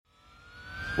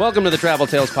Welcome to the Travel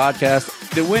Tales Podcast.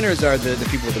 The winners are the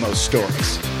people with the most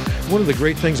stories. One of the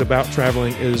great things about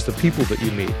traveling is the people that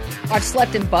you meet. I've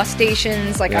slept in bus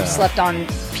stations, I've slept on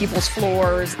people's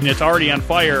floors. And it's already on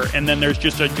fire, and then there's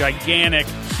just a gigantic,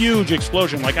 huge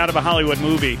explosion, like out of a Hollywood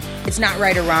movie. It's not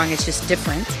right or wrong, it's just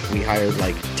different. We hired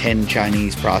 10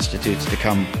 Chinese prostitutes to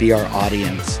come be our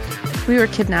audience. We were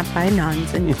kidnapped by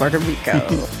nuns in Puerto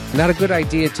Rico. Not a good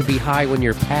idea to be high when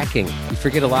you're packing. You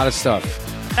forget a lot of stuff.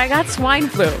 I got swine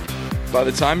flu. By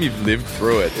the time you've lived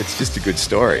through it, it's just a good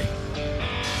story.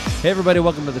 Hey, everybody.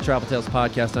 Welcome to the Travel Tales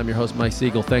Podcast. I'm your host, Mike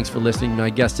Siegel. Thanks for listening. My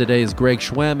guest today is Greg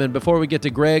Schwemm. And before we get to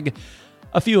Greg,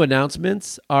 a few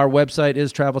announcements. Our website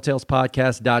is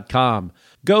traveltalespodcast.com.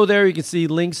 Go there. You can see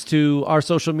links to our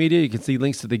social media. You can see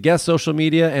links to the guest social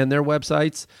media and their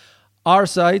websites. Our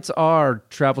sites are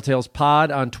Travel Tales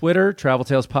Pod on Twitter, Travel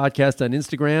Tales Podcast on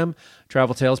Instagram,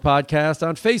 Travel Tales Podcast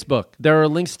on Facebook. There are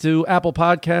links to Apple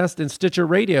Podcast and Stitcher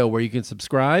Radio where you can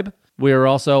subscribe. We are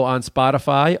also on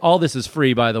Spotify. All this is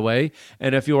free, by the way.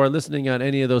 And if you are listening on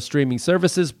any of those streaming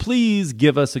services, please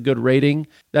give us a good rating.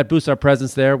 That boosts our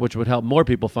presence there, which would help more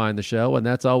people find the show, and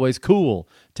that's always cool.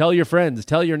 Tell your friends,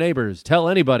 tell your neighbors, tell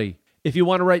anybody. If you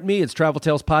want to write me, it's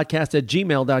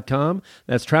traveltalespodcast@gmail.com.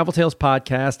 That's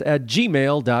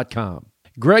traveltalespodcast@gmail.com.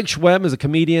 Greg Schwemm is a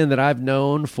comedian that I've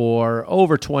known for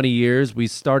over 20 years. We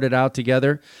started out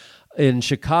together in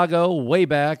Chicago way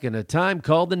back in a time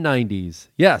called the 90s.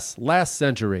 Yes, last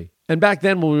century. And back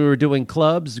then when we were doing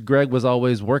clubs, Greg was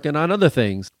always working on other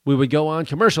things. We would go on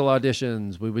commercial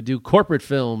auditions. We would do corporate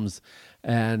films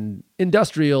and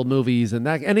industrial movies and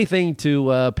anything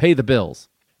to pay the bills.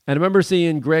 And I remember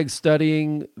seeing Greg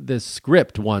studying this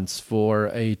script once for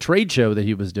a trade show that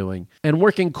he was doing. And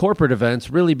working corporate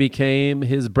events really became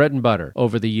his bread and butter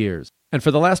over the years. And for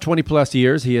the last 20 plus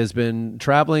years, he has been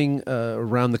traveling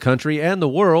around the country and the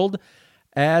world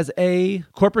as a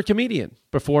corporate comedian,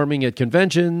 performing at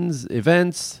conventions,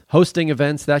 events, hosting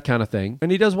events, that kind of thing.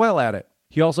 And he does well at it.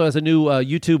 He also has a new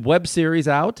YouTube web series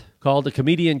out called A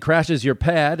Comedian Crashes Your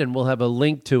Pad, and we'll have a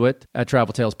link to it at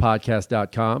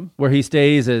traveltalespodcast.com, where he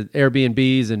stays at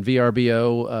Airbnbs and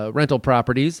VRBO rental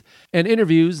properties and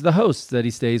interviews the hosts that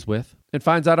he stays with and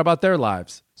finds out about their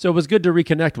lives. So it was good to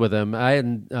reconnect with him. I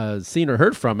hadn't seen or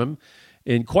heard from him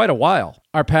in quite a while.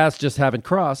 Our paths just haven't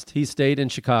crossed. He stayed in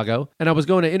Chicago, and I was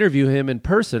going to interview him in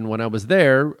person when I was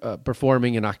there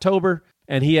performing in October.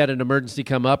 And he had an emergency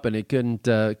come up, and it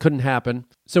couldn't happen.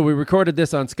 So we recorded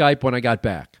this on Skype when I got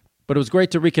back. But it was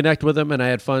great to reconnect with him, and I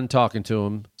had fun talking to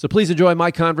him. So please enjoy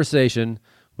my conversation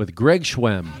with Greg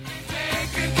Schwemm.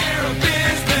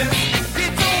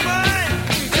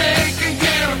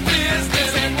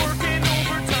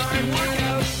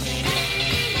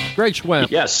 Greg Schwemm.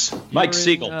 Yes, Mike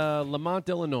Siegel. Lamont,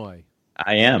 Illinois.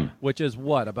 I am. Which is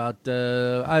what, about,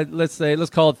 let's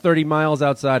call it 30 miles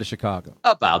outside of Chicago.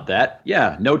 About that,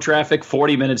 yeah. No traffic,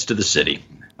 40 minutes to the city.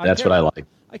 That's what I like.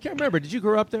 I can't remember. Did you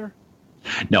grow up there?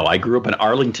 No, I grew up in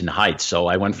Arlington Heights, so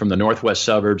I went from the northwest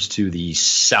suburbs to the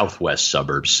southwest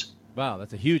suburbs. Wow,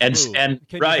 that's a huge move. And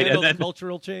Can right, you handle and then, the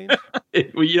cultural change?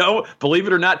 Believe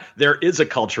it or not, there is a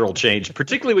cultural change,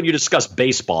 particularly when you discuss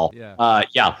baseball.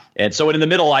 Yeah. And so in the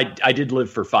middle, I did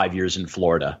live for 5 years in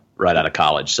Florida right out of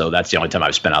college. So that's the only time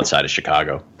I've spent outside of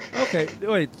Chicago. Okay.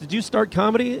 Wait, did you start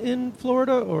comedy in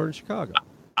Florida or in Chicago?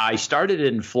 I started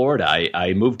in Florida.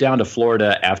 I moved down to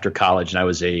Florida after college, and I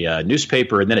was a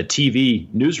newspaper and then a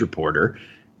TV news reporter,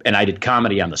 and I did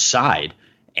comedy on the side.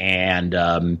 And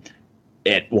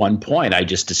at one point, I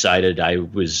just decided I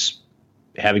was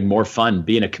having more fun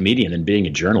being a comedian than being a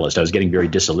journalist. I was getting very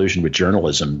disillusioned with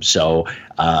journalism. So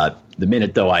the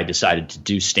minute, though, I decided to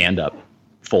do stand-up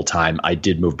full time, I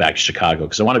did move back to Chicago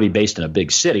because I want to be based in a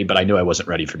big city, but I knew I wasn't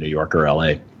ready for New York or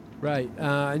L.A. Right.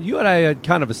 And you and I had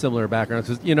kind of a similar background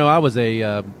because, I was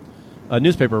a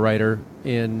newspaper writer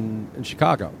in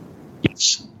Chicago.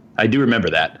 Yes, I do remember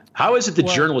that. How is it that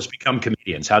journalists become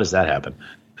comedians? How does that happen?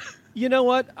 You know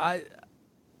what?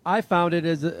 I found it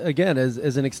as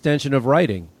an extension of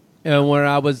writing. And when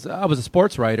I was a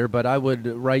sports writer, but I would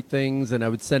write things and I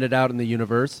would send it out in the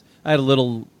universe. I had a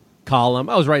little column.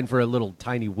 I was writing for a little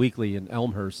tiny weekly in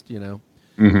Elmhurst,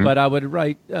 Mm-hmm. But I would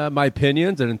write my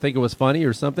opinions and think it was funny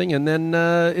or something, and then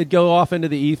it'd go off into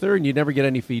the ether, and you'd never get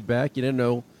any feedback. You didn't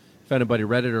know if anybody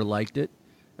read it or liked it.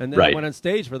 And then I went on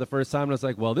stage for the first time, and I was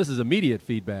like, well, this is immediate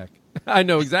feedback. I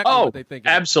know exactly what they think.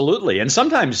 Absolutely. And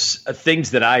sometimes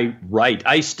things that I write,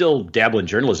 I still dabble in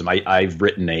journalism. I've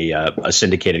written a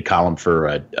syndicated column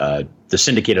for the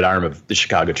syndicated arm of the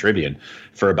Chicago Tribune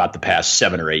for about the past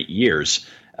 7 or 8 years.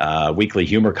 Weekly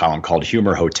humor column called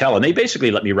Humor Hotel. And they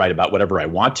basically let me write about whatever I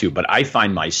want to. But I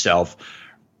find myself,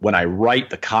 when I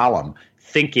write the column,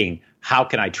 thinking, how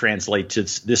can I translate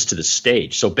this to the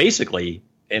stage? So basically,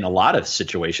 in a lot of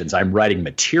situations, I'm writing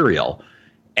material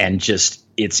and just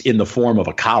it's in the form of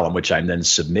a column, which I'm then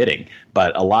submitting.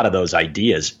 But a lot of those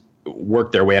ideas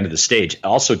work their way onto the stage.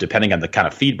 Also, depending on the kind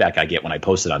of feedback I get when I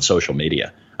post it on social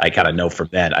media, I kind of know from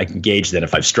then. I can gauge then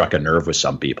if I've struck a nerve with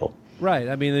some people. Right.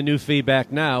 I mean, the new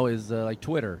feedback now is like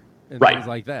Twitter and things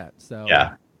like that. So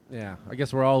yeah. I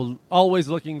guess we're all always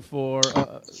looking for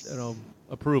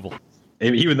approval.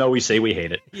 Even though we say we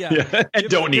hate it. Yeah. And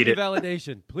don't need it.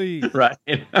 Validation, please. Right.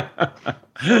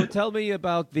 So tell me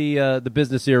about the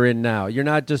business you're in now. You're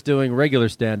not just doing regular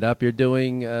stand-up. You're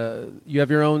doing, you have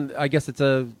your own, I guess it's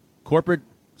a corporate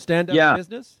stand-up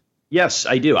business? Yes,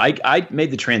 I do. I made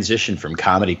the transition from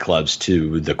comedy clubs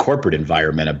to the corporate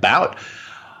environment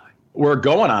we're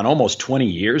going on almost 20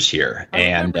 years here.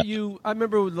 I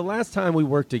remember the last time we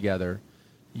worked together,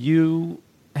 you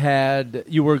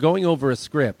were going over a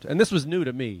script, and this was new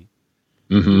to me.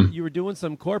 Mm-hmm. You were doing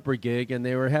some corporate gig, and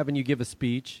they were having you give a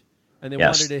speech, and they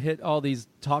wanted to hit all these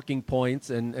talking points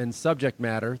and subject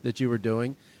matter that you were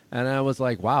doing. And I was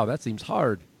like, wow, that seems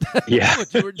hard. Yeah.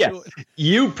 What you were doing.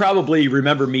 You probably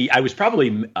remember me. I was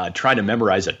probably trying to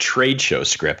memorize a trade show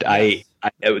script. Yes.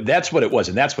 That's what it was.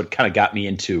 And that's what kind of got me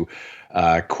into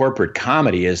corporate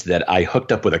comedy, is that I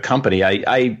hooked up with a company.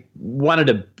 I wanted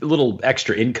a little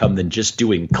extra income than just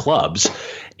doing clubs.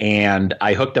 And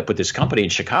I hooked up with this company in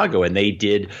Chicago, and they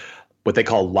did what they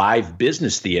call live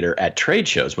business theater at trade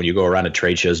shows. When you go around to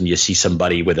trade shows and you see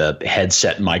somebody with a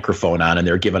headset and microphone on, and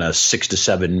they're giving a 6 to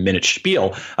 7 minute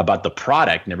spiel about the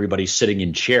product, and everybody's sitting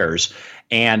in chairs.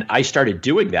 And I started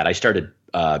doing that. I started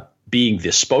being the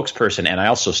spokesperson, and I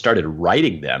also started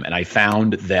writing them. And I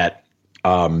found that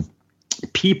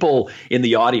people in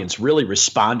the audience really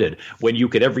responded when you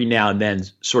could every now and then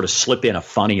sort of slip in a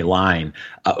funny line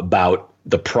about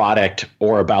the product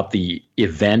or about the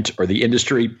event or the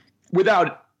industry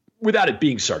without it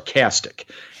being sarcastic.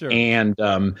 Sure. And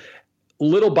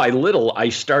little by little, I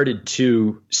started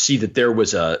to see that there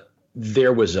was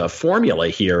a formula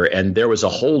here, and there was a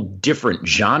whole different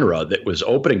genre that was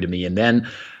opening to me. And then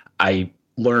I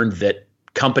learned that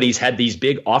companies had these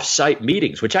big offsite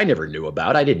meetings, which I never knew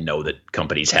about. I didn't know that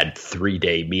companies had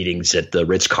 3-day meetings at the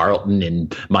Ritz-Carlton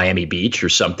in Miami Beach or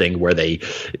something, where they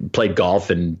played golf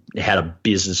and had a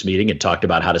business meeting and talked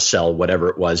about how to sell whatever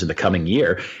it was in the coming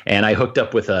year. And I hooked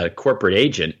up with a corporate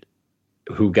agent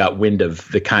who got wind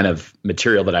of the kind of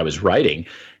material that I was writing.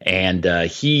 And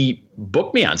he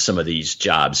booked me on some of these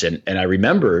jobs. And I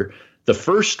remember the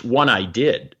first one I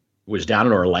did was down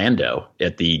in Orlando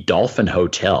at the Dolphin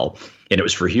Hotel, and it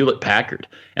was for Hewlett Packard.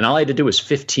 And all I had to do was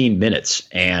 15 minutes.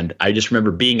 And I just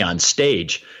remember being on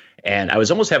stage, and I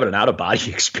was almost having an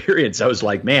out-of-body experience. I was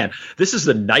like, man, this is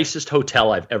the nicest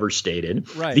hotel I've ever stayed in.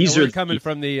 Right. These are coming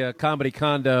from the comedy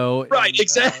condo. Right,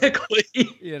 exactly.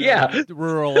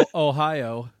 Rural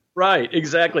Ohio. Right,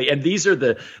 exactly. And these are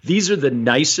the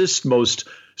nicest, most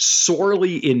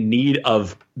sorely in need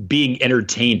of being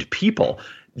entertained people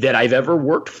that I've ever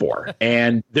worked for.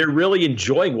 And they're really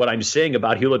enjoying what I'm saying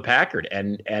about Hewlett Packard.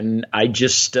 And I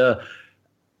just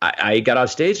I got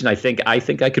off stage, and I think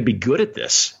I could be good at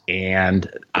this. And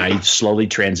I slowly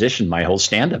transitioned my whole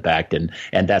stand-up act, and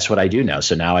that's what I do now.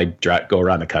 So now I go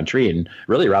around the country and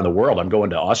really around the world. I'm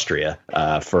going to Austria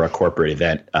for a corporate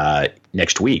event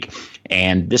next week.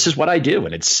 And this is what I do.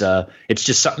 And it's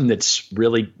just something that's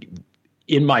really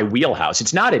in my wheelhouse.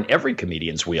 It's not in every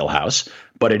comedian's wheelhouse,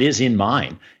 but it is in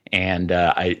mine. And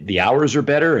the hours are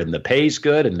better, and the pay's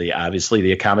good, and obviously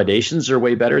the accommodations are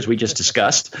way better, as we just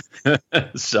discussed.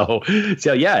 So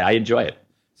yeah, I enjoy it.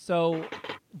 So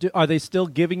are they still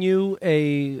giving you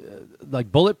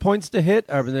bullet points to hit?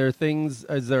 Are there things?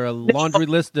 Is there a laundry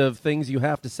list of things you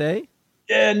have to say?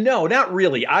 No, not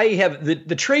really. I have the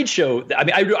trade show. I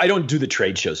mean, I don't do the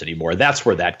trade shows anymore. That's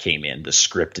where that came in, the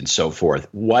script and so forth.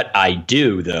 What I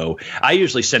do, though, I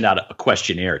usually send out a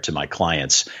questionnaire to my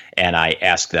clients, and I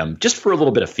ask them just for a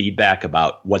little bit of feedback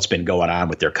about what's been going on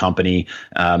with their company.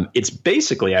 It's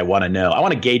basically, I want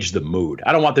to gauge the mood.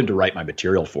 I don't want them to write my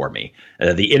material for me.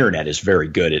 The internet is very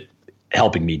good at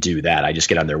helping me do that. I just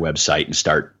get on their website and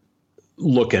start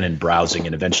looking and browsing,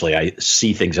 and eventually I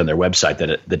see things on their website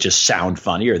that just sound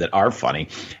funny or that are funny.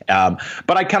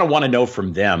 But I kind of want to know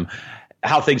from them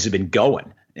how things have been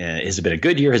going. Has it been a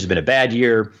good year? Has it been a bad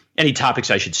year? Any topics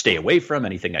I should stay away from?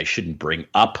 Anything I shouldn't bring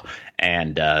up?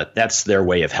 And that's their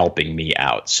way of helping me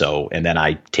out. So, and then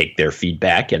I take their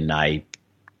feedback and I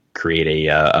create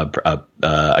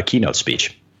a keynote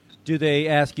speech. Do they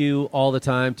ask you all the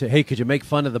time hey, could you make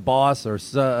fun of the boss or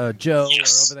Joe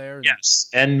yes. or over there? Yes.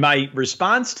 And my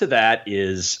response to that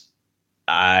is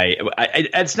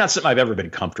it's not something I've ever been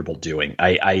comfortable doing.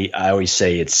 I always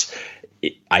say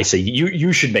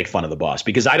you should make fun of the boss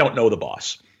because I don't know the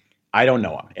boss. I don't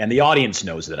know him, and the audience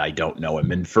knows that I don't know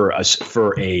him. And for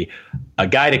a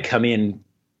guy to come in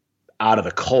out of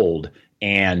the cold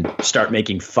and start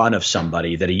making fun of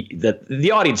somebody that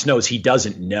the audience knows he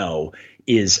doesn't know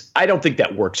I don't think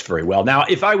that works very well. Now,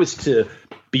 if I was to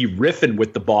be riffing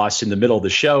with the boss in the middle of the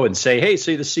show and say, hey,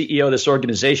 so you're the CEO of this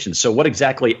organization, so what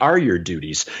exactly are your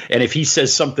duties? And if he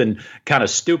says something kind of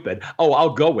stupid, I'll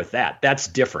go with that. That's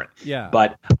different. Yeah.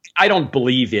 But I don't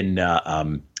believe in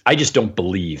I just don't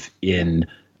believe in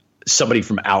somebody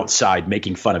from outside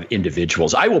making fun of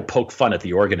individuals. I will poke fun at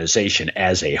the organization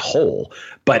as a whole,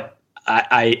 but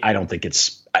I don't think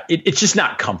it's just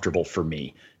not comfortable for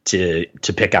me to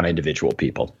pick on individual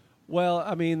people. Well,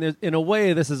 I mean, in a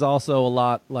way, this is also a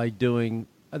lot like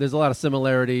there's a lot of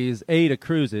similarities, to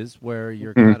cruises, where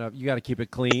you're you got to keep it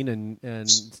clean and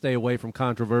stay away from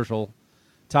controversial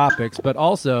topics. But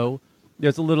also,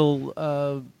 there's a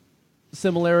little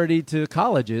similarity to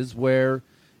colleges where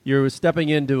you're stepping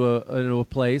into a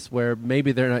place where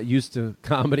maybe they're not used to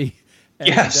comedy. And,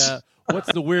 yes.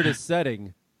 What's the weirdest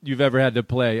setting you've ever had to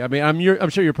play? I mean, I'm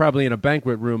sure you're probably in a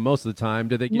banquet room most of the time.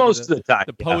 Do they give most of the time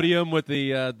the podium with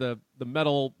the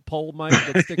metal pole mic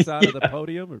that sticks out of the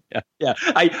podium? Or? Yeah.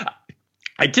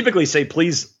 I typically say,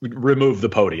 please remove the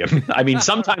podium. I mean,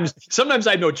 sometimes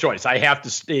I have no choice. I have to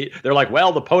stay. They're like,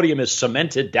 well, the podium is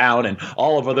cemented down and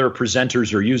all of other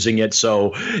presenters are using it,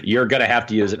 so you're going to have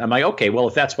to use it. I'm like, okay, well,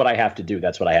 if that's what I have to do,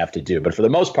 that's what I have to do. But for the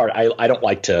most part, I don't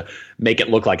like to make it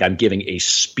look like I'm giving a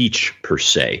speech per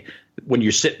se. When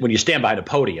you stand behind a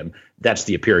podium, that's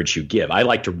the appearance you give. I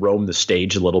like to roam the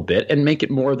stage a little bit and make it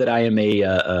more that I am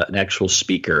an actual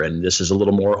speaker, and this is a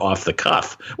little more off the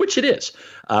cuff, which it is.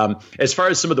 As far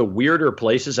as some of the weirder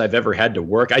places I've ever had to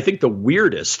work, I think the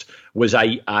weirdest was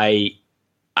I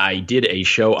did a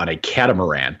show on a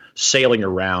catamaran sailing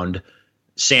around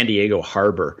San Diego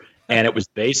Harbor. And it was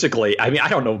basically, I mean, I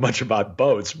don't know much about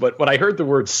boats, but when I heard the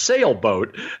word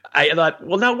sailboat, I thought,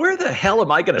 well, now where the hell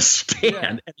am I going to stand? Yeah.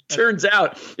 And it turns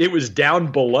out it was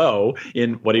down below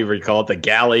in whatever you call it, the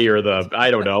galley or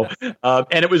I don't know.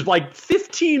 And it was like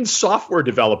 15 software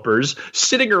developers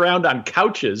sitting around on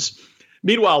couches.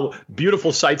 Meanwhile,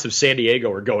 beautiful sights of San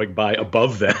Diego are going by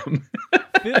above them.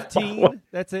 15?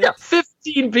 That's it? Yeah,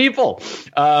 15 people.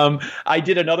 I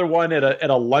did another one at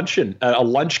a luncheon, a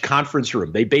lunch conference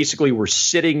room. They basically were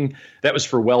sitting. That was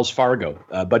for Wells Fargo,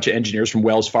 a bunch of engineers from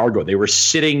Wells Fargo. They were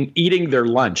sitting, eating their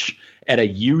lunch at a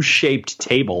U-shaped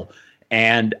table.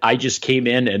 And I just came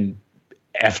in and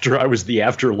I was the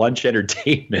after lunch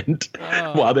entertainment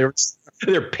while they were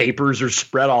their papers are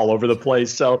spread all over the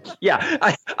place. So, yeah,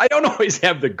 I don't always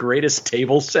have the greatest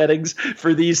table settings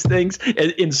for these things,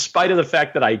 in spite of the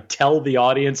fact that I tell the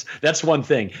audience. That's one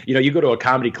thing. You know, you go to a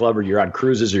comedy club or you're on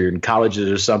cruises or you're in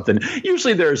colleges or something.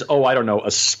 Usually there's,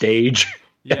 a stage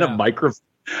and a microphone.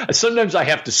 Sometimes I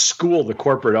have to school the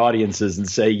corporate audiences and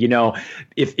say,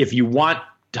 if you want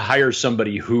to hire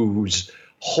somebody whose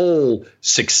whole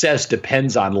success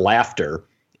depends on laughter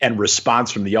and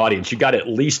response from the audience, you got to at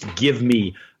least give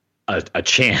me a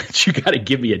chance. You got to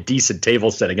give me a decent table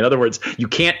setting. In other words, you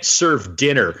can't serve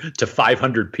dinner to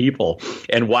 500 people,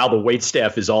 and while the wait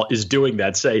staff is doing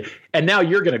that, say, and now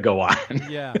you're going to go on.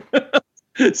 Yeah.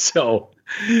 So,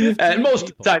 and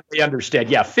most of the time they understand.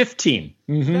 Yeah, 15.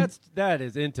 Mm-hmm. That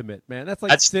is intimate, man.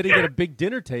 That's sitting at a big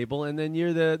dinner table, and then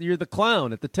you're the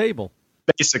clown at the table.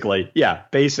 Basically.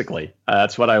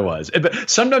 That's what I was. But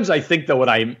sometimes I think, though, when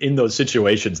I'm in those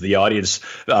situations, the audience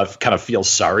kind of feels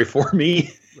sorry for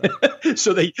me. Right.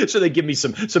 so they give me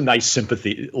some nice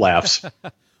sympathy laughs.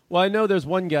 Well, I know there's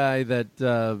one guy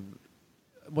that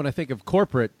when I think of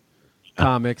corporate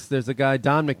comics, there's a guy,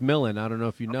 Don McMillan. I don't know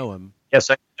if you know him. Yes,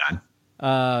 I know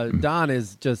Don. Don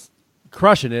is just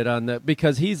crushing it on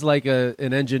because he's like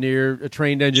an engineer, a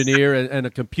trained engineer, and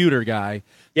a computer guy.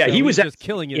 Yeah, so he was just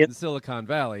killing it in Silicon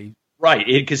Valley. Right,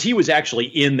 because he was actually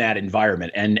in that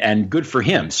environment, and good for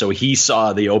him. So he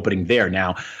saw the opening there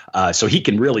now, so he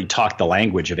can really talk the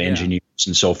language of engineers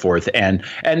and so forth, and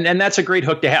that's a great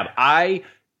hook to have.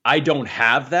 I don't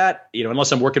have that,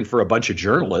 unless I'm working for a bunch of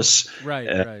journalists,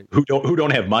 right. who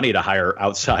don't have money to hire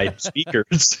outside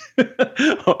speakers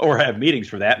or have meetings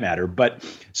for that matter. But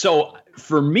so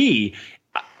for me,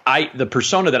 the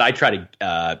persona that I try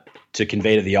to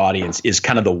convey to the audience is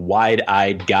kind of the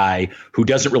wide-eyed guy who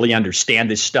doesn't really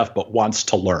understand this stuff but wants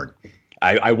to learn.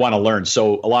 I want to learn.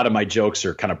 So a lot of my jokes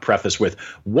are kind of prefaced with,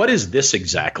 what is this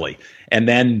exactly? And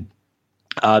then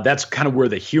that's kind of where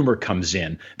the humor comes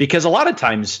in, because a lot of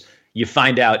times you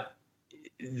find out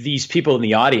these people in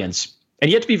the audience And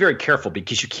you have to be very careful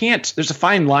because you can't, there's a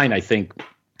fine line, I think,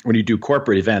 when you do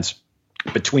corporate events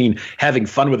between having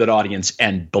fun with an audience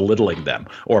and belittling them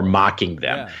or mocking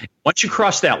them. Yeah. Once you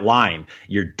cross that line,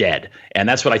 you're dead. And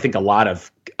that's what I think a lot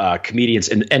of comedians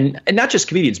and not just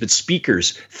comedians, but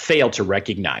speakers fail to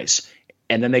recognize.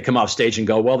 And then they come off stage and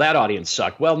go, well, that audience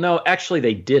sucked. Well, no, actually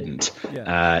they didn't.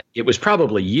 Yeah. It was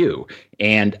probably you.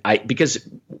 And because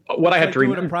what I have to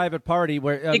remember, a private party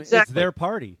where exactly. It's their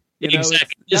party.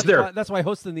 Exactly. That's why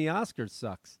hosting the Oscars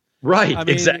sucks. Right. I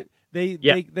mean, exactly.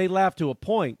 They laugh to a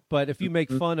point, but if you make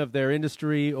fun of their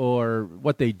industry or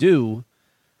what they do,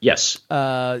 yes,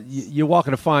 you're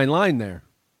walking a fine line there.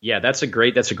 Yeah, that's a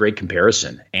great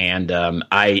comparison, and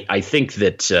I think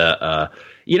that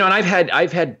and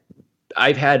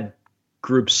I've had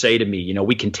groups say to me,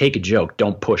 we can take a joke,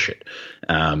 don't push it,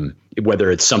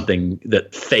 whether it's something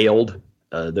that failed.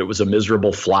 There was a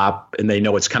miserable flop, and they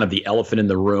know it's kind of the elephant in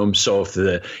the room. So if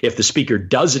the speaker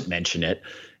doesn't mention it,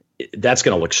 that's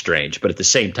going to look strange. But at the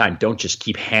same time, don't just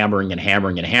keep hammering and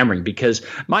hammering and hammering, because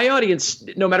my audience,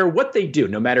 no matter what they do,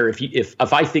 no matter if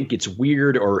I think it's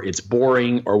weird or it's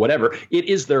boring or whatever, it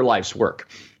is their life's work.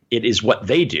 It is what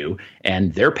they do,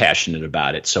 and they're passionate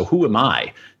about it. So who am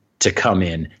I to come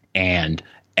in and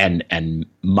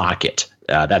mock it?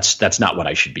 That's not what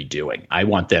I should be doing. I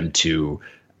want them to.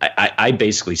 I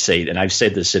basically say, and I've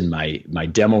said this in my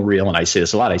demo reel, and I say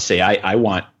this a lot. I say I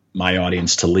want my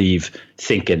audience to leave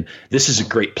thinking this is a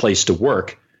great place to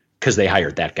work because they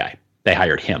hired that guy. They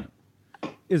hired him.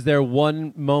 Is there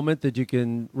one moment that you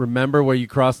can remember where you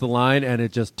crossed the line and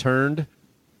it just turned?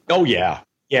 Oh, yeah.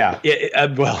 Yeah.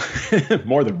 Well,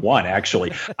 more than one,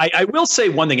 actually. I will say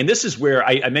one thing, and this is where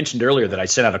I mentioned earlier that I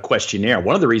sent out a questionnaire.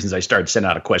 One of the reasons I started sending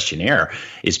out a questionnaire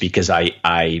is because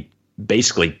I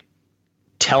basically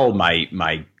tell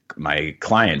my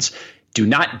clients, do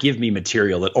not give me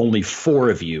material that only 4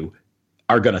 of you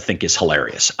are going to think is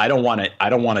hilarious. I don't want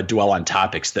to dwell on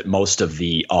topics that most of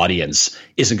the audience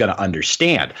isn't going to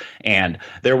understand. And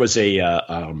there was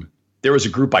a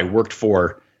group I worked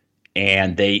for,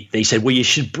 and they said, well, you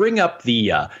should bring up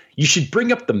the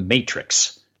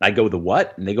Matrix. I go, the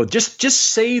what? And they go, just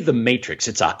say the Matrix.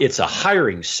 It's a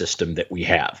hiring system that we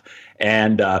have.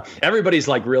 And everybody's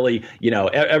like, really,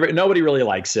 nobody really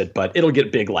likes it, but it'll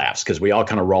get big laughs because we all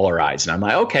kind of roll our eyes. And I'm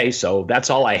like, okay, so that's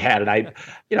all I had. And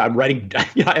I'm writing,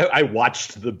 I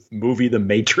watched the movie The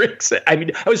Matrix. I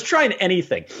mean, I was trying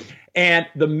anything. And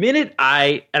the minute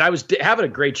I was having a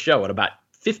great show, and about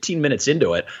 15 minutes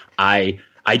into it, I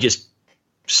just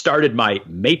started my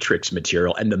Matrix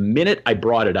material. And the minute I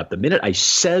brought it up, the minute I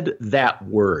said that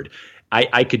word,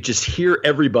 I could just hear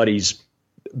everybody's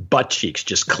butt cheeks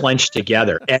just clenched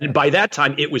together. And by that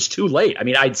time, it was too late. I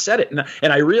mean, I'd said it,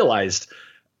 and I realized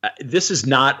this is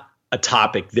not a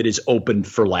topic that is open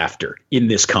for laughter in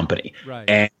this company.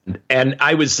 Right. And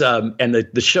I was and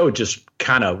the show just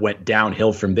kind of went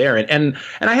downhill from there. And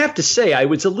I have to say, I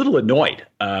was a little annoyed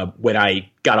when I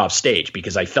got off stage,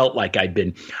 because I felt like I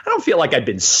don't feel like I'd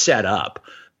been set up,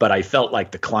 but I felt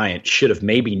like the client should have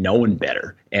maybe known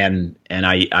better. And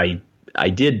I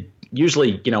did.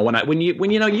 Usually,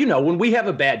 when we have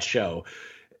a bad show,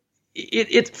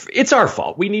 it's our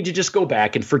fault. We need to just go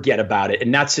back and forget about it and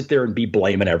not sit there and be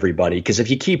blaming everybody. Because if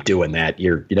you keep doing that,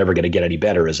 you're never going to get any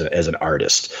better as an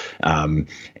artist.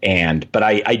 But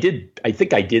I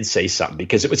think I did say something,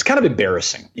 because it was kind of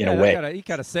embarrassing in a way. He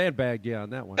kind of sandbagged you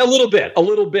on that one. A little bit.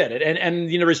 And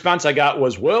the response I got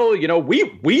was, well,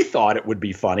 we thought it would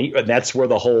be funny. And that's where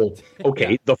the whole,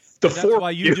 okay, that's why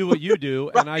you do what you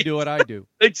do, and I do what I do.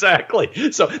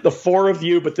 Exactly. So the 4 of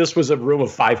you, but this was a room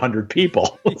of 500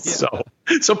 people. Yeah.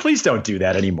 So please don't do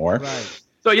that anymore. Right.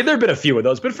 So there have been a few of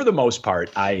those, but for the most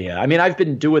part, I mean, I've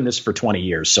been doing this for 20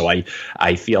 years, so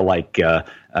I feel like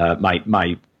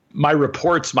my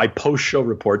reports, my post-show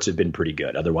reports, have been pretty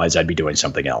good. Otherwise, I'd be doing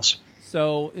something else.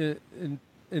 So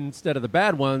instead of the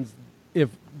bad ones, if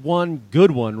one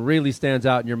good one really stands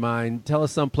out in your mind, tell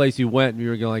us some place you went and you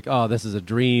were going like, oh, this is a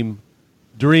dream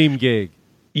gig.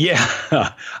 Yeah.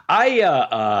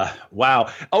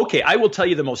 Wow. Okay. I will tell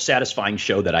you the most satisfying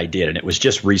show that I did, and it was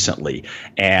just recently.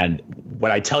 And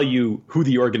when I tell you who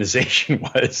the organization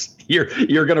was,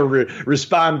 you're going to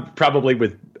respond probably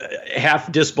with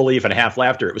half disbelief and half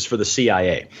laughter. It was for the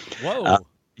CIA. Whoa.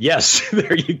 Yes,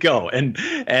 there you go. And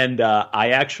I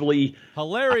actually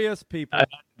hilarious people.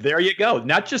 There you go.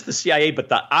 Not just the CIA, but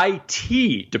the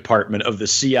IT department of the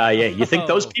CIA. You think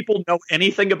those people know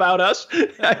anything about us?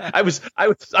 I was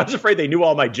afraid they knew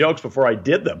all my jokes before I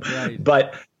did them. Right.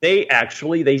 But they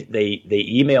actually they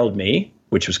emailed me,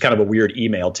 which was kind of a weird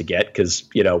email to get, because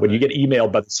when you get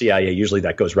emailed by the CIA, usually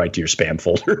that goes right to your spam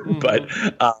folder.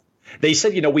 Mm-hmm. They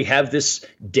said, we have this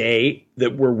day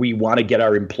where we want to get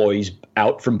our employees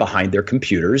out from behind their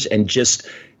computers and just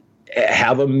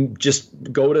have them just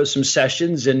go to some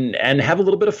sessions and have a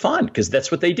little bit of fun, because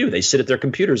that's what they do. They sit at their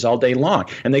computers all day long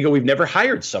and they go, we've never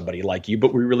hired somebody like you,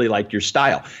 but we really like your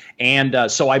style.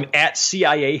 And so I'm at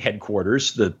CIA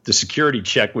headquarters. The security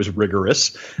check was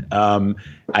rigorous.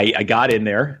 I got in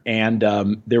there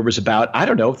and there was about,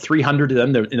 300 of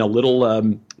them. They're in a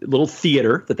little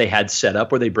theater that they had set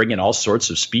up where they bring in all sorts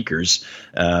of speakers.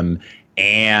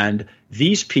 And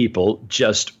these people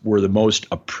just were the most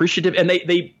appreciative. And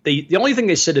they the only thing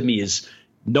they said to me is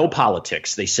no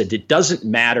politics. They said it doesn't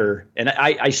matter. And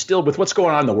I still, with what's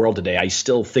going on in the world today, I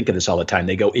still think of this all the time.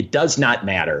 They go, it does not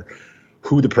matter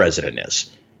who the president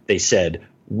is. They said,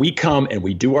 we come and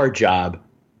we do our job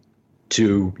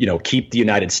to, keep the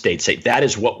United States safe. That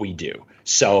is what we do.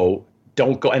 So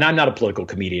don't go. And I'm not a political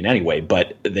comedian anyway,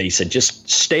 but they said, just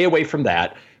stay away from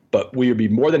that. But we would be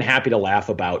more than happy to laugh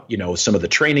about, some of the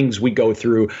trainings we go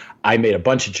through. I made a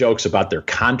bunch of jokes about their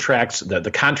contracts. The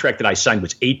contract that I signed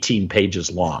was 18 pages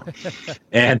long.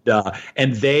 and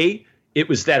it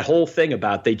was that whole thing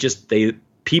about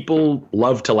people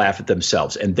love to laugh at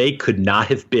themselves, and they could not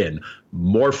have been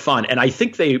more fun. And I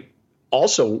think they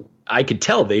also, I could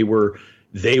tell they were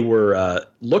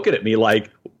looking at me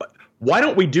like, why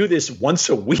don't we do this once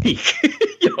a week?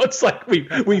 It's like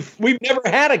we've never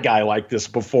had a guy like this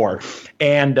before,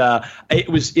 and it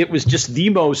was just the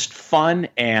most fun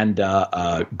and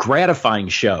gratifying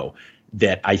show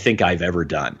that I think I've ever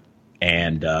done.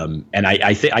 And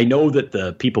I know that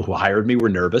the people who hired me were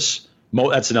nervous.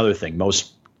 That's another thing.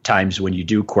 Most times when you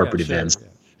do corporate events,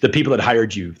 the people that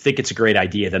hired you think it's a great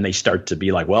idea. Then they start to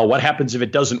be like, well, what happens if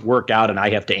it doesn't work out and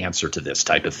I have to answer to this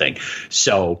type of thing?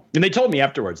 So, and they told me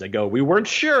afterwards, they go, we weren't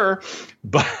sure,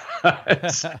 but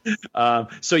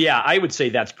so yeah, I would say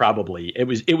that's probably, it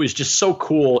was just so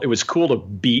cool. It was cool to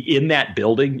be in that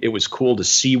building. It was cool to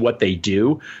see what they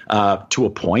do to a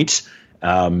point.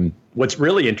 What's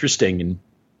really interesting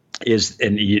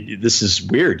this is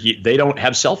weird. They don't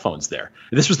have cell phones there.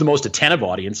 This was the most attentive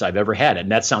audience I've ever had.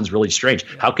 And that sounds really strange.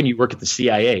 How can you work at the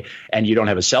CIA and you don't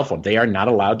have a cell phone? They are not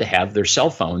allowed to have their cell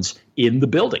phones in the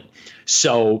building.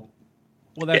 So,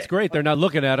 well, that's great. They're not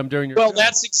looking at them during your show.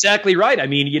 That's exactly right. I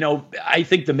mean, I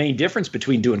think the main difference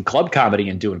between doing club comedy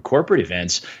and doing corporate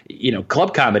events,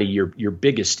 club comedy, your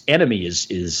biggest enemy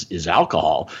is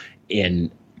alcohol.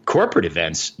 In corporate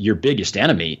events, your biggest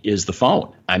enemy is the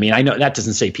phone. I mean, I know that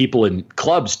doesn't say people in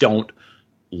clubs don't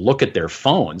look at their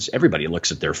phones. Everybody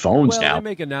looks at their phones now. They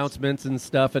make announcements and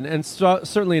stuff, and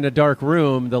certainly in a dark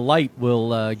room, the light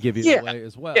will give you away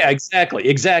as well. Yeah,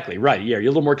 exactly. Right. Yeah, you're a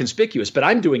little more conspicuous. But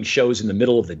I'm doing shows in the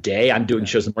middle of the day. I'm doing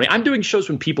shows in the morning. I'm doing shows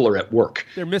when people are at work.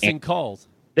 They're missing calls.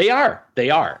 They are.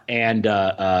 And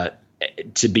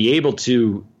to be able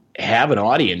to have an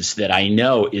audience that I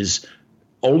know is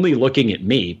only looking at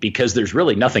me because there's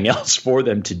really nothing else for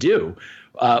them to do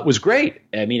was great.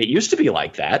 I mean, it used to be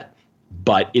like that,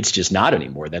 but it's just not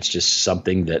anymore. That's just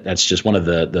something that's just one of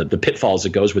the pitfalls that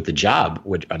goes with the job,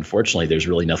 which unfortunately there's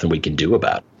really nothing we can do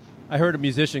about. I heard a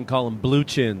musician call them blue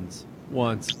chins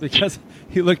once because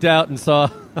he looked out and saw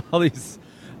all these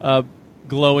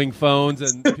glowing phones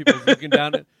and people looking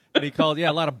down at. And he called, a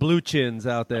lot of blue chins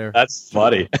out there. That's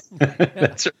funny.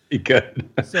 That's really good.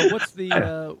 So what's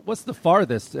the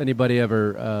farthest anybody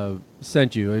ever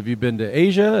sent you? Have you been to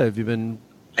Asia? Have you been?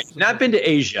 I've not been to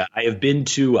Asia. I have been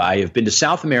to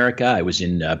South America. I was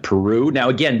in Peru. Now,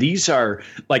 again, these are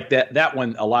like that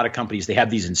one. A lot of companies, they have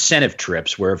these incentive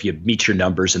trips where if you meet your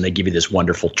numbers and they give you this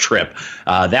wonderful trip.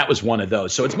 That was one of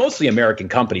those. So it's mostly American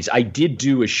companies. I did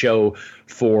do a show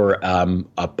for a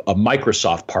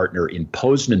Microsoft partner in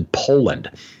Poznan,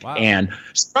 Poland. Wow. And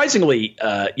surprisingly,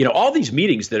 all these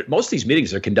meetings most of these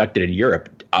meetings are conducted in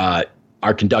Europe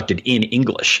are conducted in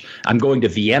English. I'm going to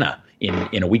Vienna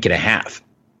in a week and a half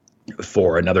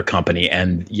for another company.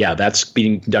 And that's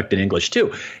being conducted in English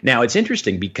too. Now it's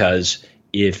interesting because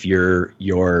if your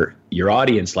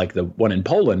audience, like the one in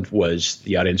Poland,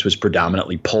 the audience was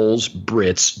predominantly Poles,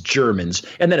 Brits, Germans,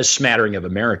 and then a smattering of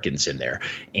Americans in there.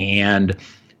 And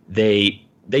they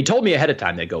told me ahead of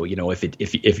time, they go,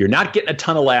 if you're not getting a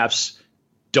ton of laughs,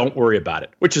 don't worry about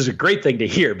it, which is a great thing to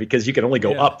hear because you can only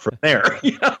go up from there.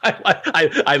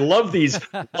 I love these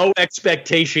low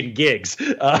expectation gigs.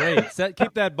 Great.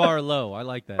 Keep that bar low. I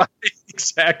like that. Right,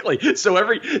 exactly. So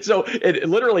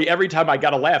literally every time I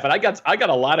got a laugh, and I got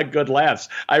a lot of good laughs.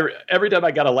 Every time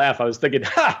I got a laugh, I was thinking,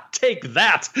 take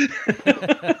that.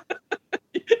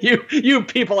 You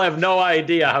people have no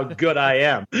idea how good I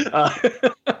am.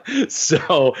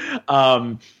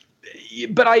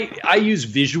 But I use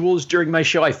visuals during my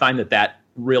show. I find that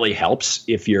really helps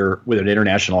if you're with an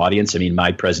international audience. I mean,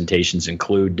 my presentations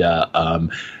include,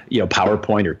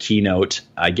 PowerPoint or Keynote.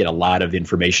 I get a lot of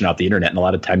information off the internet, and a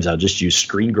lot of times I'll just use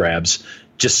screen grabs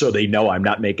just so they know I'm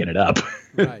not making it up.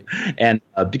 Right. And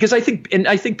because I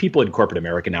think people in corporate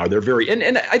America now, they're very,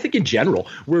 and I think in general,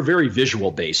 we're very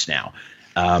visual based now.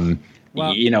 That's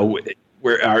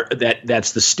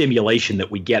the stimulation that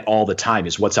we get all the time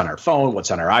is what's on our phone, what's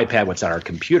on our iPad, what's on our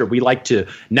computer. We like to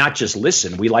not just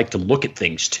listen, we like to look at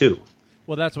things too.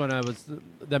 Well, that's when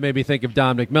that made me think of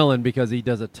Don McMillan, because he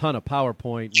does a ton of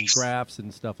PowerPoint and graphs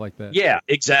and stuff like that. Yeah,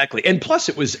 exactly. And plus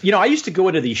it was, I used to go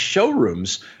into these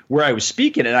showrooms where I was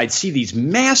speaking and I'd see these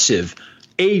massive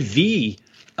AV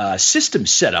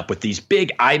systems set up with these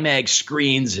big IMAX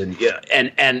screens, and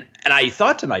I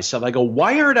thought to myself, I go,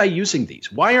 why aren't I using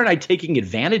these? Why aren't I taking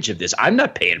advantage of this? I'm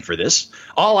not paying for this.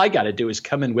 All I got to do is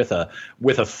come in with a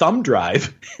thumb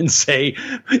drive and say,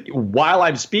 while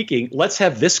I'm speaking, let's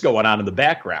have this going on in the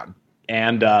background.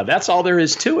 And that's all there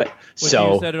is to it. Do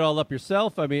you set it all up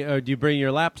yourself? I mean, do you bring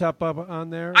your laptop up on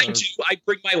there? I do. I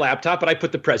bring my laptop and I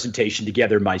put the presentation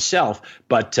together myself.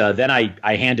 But then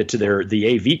I hand it to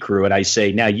the AV crew and I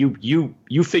say, now you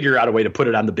figure out a way to put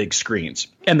it on the big screens,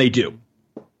 and they do.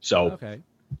 So okay.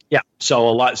 Yeah. So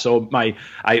a lot. So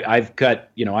I've got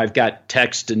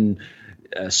text and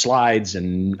slides,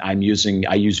 and I use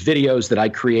videos that I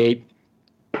create,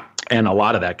 and a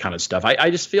lot of that kind of stuff. I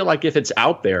just feel like if it's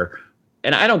out there.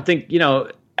 And I don't think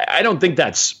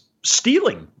that's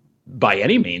stealing by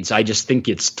any means. I just think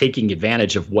it's taking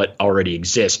advantage of what already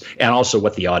exists and also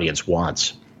what the audience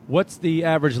wants. What's the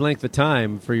average length of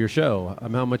time for your show?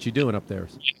 How much you doing up there?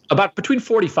 About between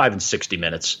 45 and 60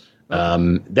 minutes.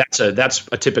 Okay. That's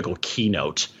a typical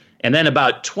keynote. And then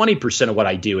about 20% of what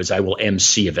I do is I will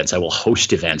MC events. I will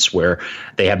host events where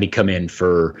they have me come in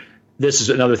for. This is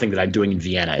another thing that I'm doing in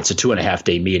Vienna. It's a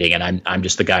 2.5-day meeting, and I'm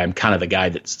just the guy. I'm kind of the guy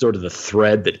that's sort of the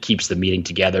thread that keeps the meeting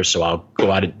together. So I'll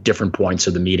go out at different points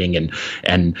of the meeting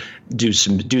and do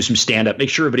some stand up, make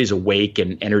sure everybody's awake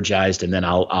and energized, and then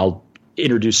I'll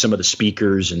introduce some of the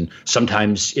speakers. And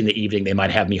sometimes in the evening they might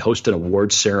have me host an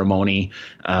awards ceremony,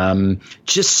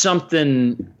 just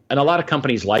something. And a lot of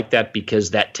companies like that because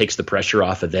that takes the pressure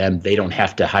off of them. They don't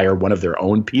have to hire one of their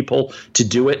own people to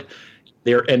do it.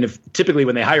 Typically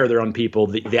when they hire their own people,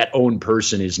 that own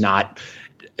person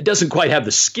doesn't quite have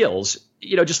the skills,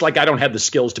 just like I don't have the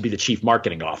skills to be the chief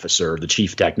marketing officer or the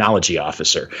chief technology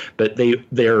officer, but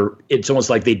it's almost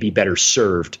like they'd be better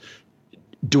served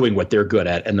doing what they're good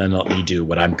at and then let me do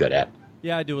what I'm good at.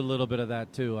 Yeah, I do a little bit of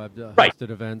that too. I've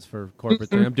hosted events for corporate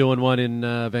thing. I'm doing one in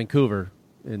Vancouver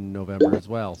in November as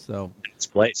well. So this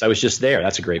place, I was just there.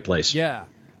 That's a great place. Yeah.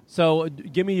 So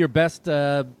give me your best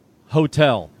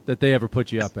hotel that they ever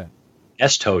put you up at.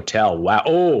 Best hotel. Wow.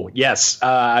 Oh, yes.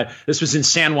 This was in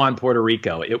San Juan, Puerto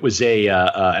Rico. It was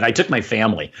and I took my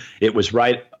family. It was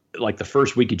right like the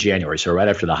first week of January, so right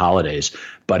after the holidays.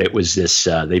 But it was this,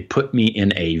 they put me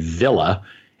in a villa.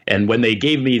 And when they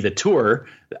gave me the tour,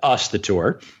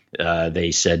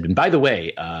 they said, and by the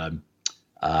way,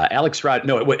 Alex Rod,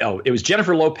 no, it was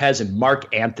Jennifer Lopez and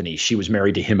Mark Anthony. She was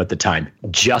married to him at the time.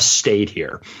 Just stayed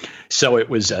here, so it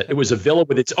was a villa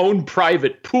with its own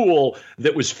private pool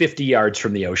that was 50 yards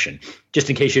from the ocean, just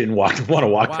in case you didn't want to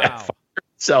walk that far.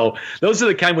 So those are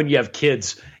the kind when you have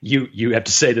kids, you have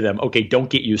to say to them, okay, don't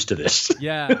get used to this.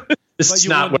 Yeah, this is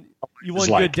not what you won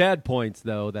like. Good dad points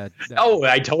though. Oh,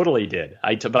 I totally did.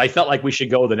 But I felt like we should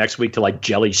go the next week to like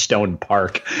Jellystone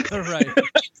Park. Right.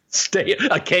 Stay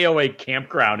at a KOA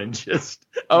campground and just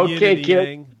kid,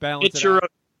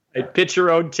 pitch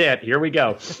your own tent. Here we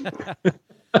go.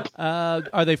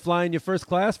 Are they flying you first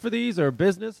class for these or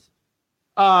business?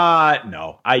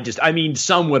 No.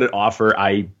 Some would offer.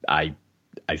 I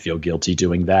feel guilty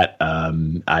doing that.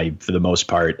 For the most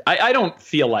part, I don't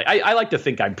feel like I like to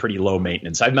think I'm pretty low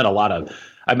maintenance. I've met a lot of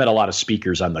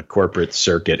speakers on the corporate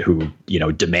circuit who,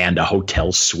 demand a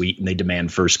hotel suite and they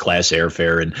demand first class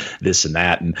airfare and this and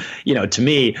that. And, to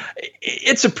me,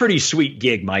 it's a pretty sweet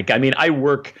gig, Mike. I mean, I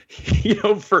work,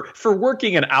 for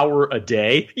working an hour a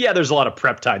day. Yeah, there's a lot of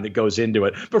prep time that goes into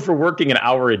it. But for working an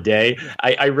hour a day,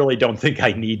 I really don't think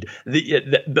I need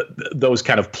those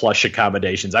kind of plush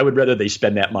accommodations. I would rather they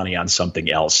spend that money on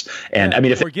something else. And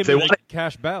if they want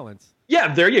cash balance.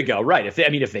 Yeah, there you go. Right. If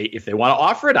they want to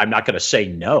offer it, I'm not going to say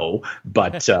no.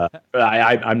 But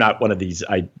I'm not one of these.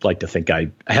 I like to think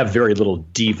I have very little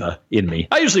diva in me.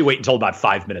 I usually wait until about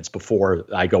 5 minutes before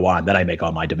I go on. Then I make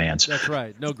all my demands. That's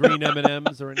right. No green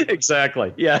M&Ms or anything.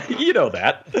 Exactly. Yeah, you know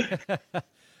that.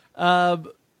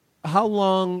 How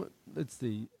long? Let's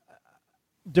see.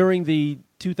 During the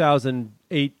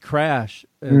 2008 crash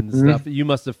and stuff, you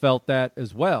must have felt that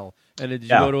as well. And did you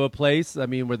go to a place, I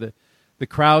mean, where the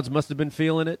crowds must have been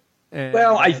feeling it? And,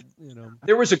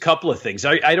 there was a couple of things.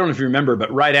 I don't know if you remember, but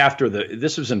right after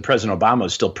this was when President Obama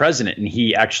was still president, and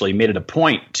he actually made it a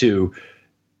point to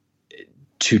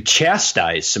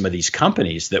chastise some of these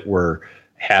companies that were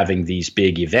having these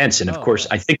big events. And of course,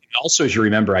 I think also, as you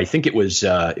remember, I think it was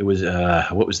what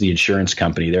was the insurance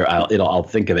company there? I'll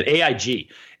think of it.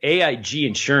 AIG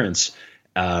Insurance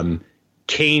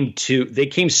came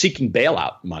seeking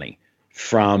bailout money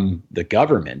from the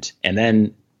government, and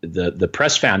then the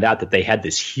press found out that they had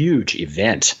this huge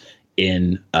event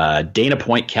in Dana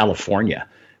Point, California,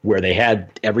 where they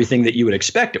had everything that you would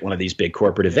expect at one of these big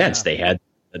corporate events. Yeah. They had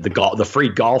the free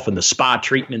golf and the spa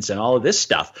treatments and all of this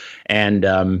stuff. And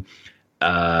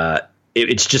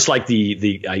it's just like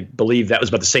I believe that was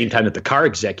about the same time that the car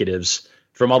executives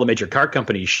from all the major car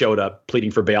companies showed up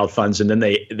pleading for bailout funds, and then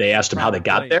they asked them how they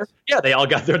got there. Yeah, they all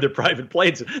got there in their private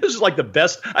planes. This is like the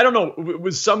best. I don't know. It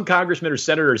was some congressman or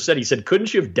senator he said,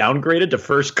 couldn't you have downgraded to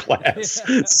first class?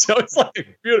 Yeah. So it's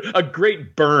like a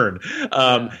great burn.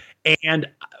 And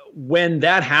when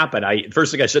that happened,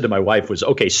 first thing I said to my wife was,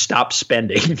 okay, stop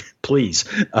spending, please.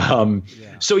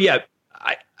 So yeah.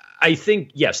 I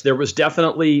think, yes, there was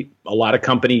definitely a lot of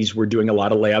companies were doing a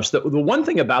lot of layoffs. The one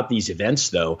thing about these events,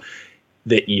 though,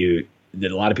 that a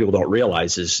lot of people don't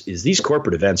realize is these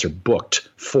corporate events are booked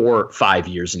 4-5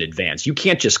 years in advance. You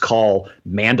can't just call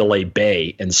Mandalay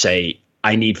Bay and say,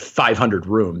 I need 500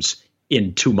 rooms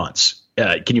in 2 months.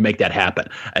 Can you make that happen?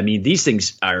 I mean, these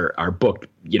things are booked.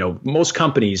 Most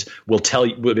companies will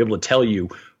be able to tell you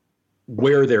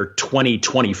where their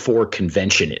 2024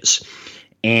 convention is.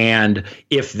 And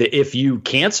if you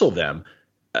cancel them,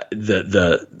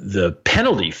 the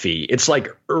penalty fee, it's like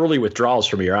early withdrawals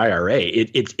from your IRA.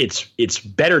 It's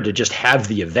better to just have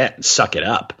the event and suck it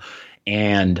up.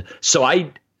 And so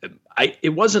I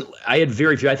had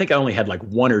very few. I think I only had like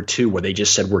one or two where they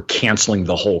just said we're canceling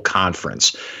the whole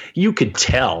conference. You could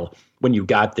tell when you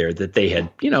got there that they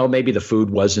had, maybe the food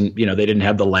wasn't, they didn't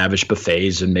have the lavish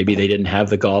buffets, and maybe they didn't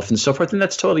have the golf and so forth. And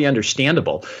that's totally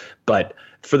understandable. But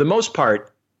for the most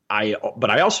part, I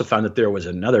also found that there was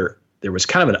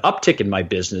kind of an uptick in my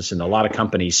business, and a lot of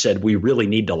companies said, we really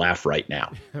need to laugh right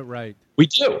now. Right. We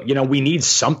do. We need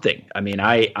something. I mean,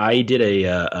 I did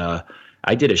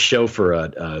a show for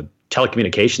a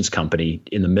telecommunications company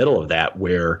in the middle of that,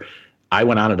 where I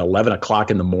went on at 11 o'clock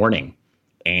in the morning,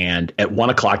 and at 1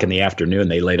 o'clock in the afternoon,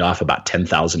 they laid off about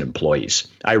 10,000 employees.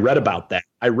 I read about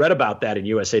that in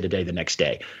USA Today the next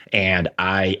day. And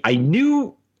I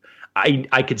knew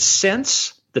I could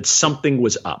sense that something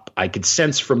was up. I could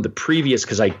sense from the previous,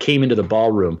 because I came into the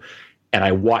ballroom and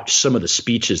I watched some of the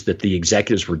speeches that the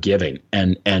executives were giving,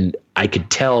 and I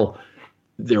could tell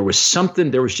there was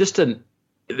something. There was just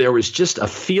a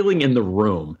feeling in the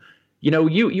room.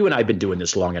 You and I have been doing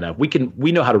this long enough.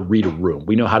 We know how to read a room.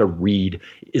 We know how to read.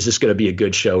 Is this going to be a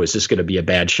good show? Is this going to be a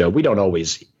bad show? We don't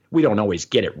always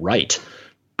get it right,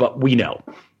 but we know.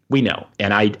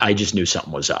 And I just knew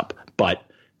something was up. But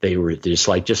they were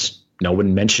just no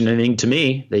one mentioned anything to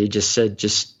me. They just said,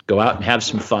 just go out and have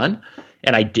some fun.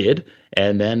 And I did.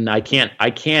 And then I can't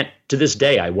to this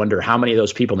day, I wonder how many of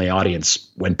those people in the audience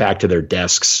went back to their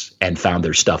desks and found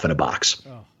their stuff in a box.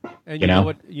 Oh. And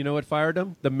you know what fired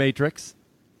them? The Matrix.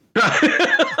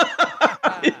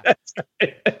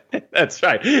 That's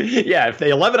right. Yeah. If the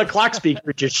 11 o'clock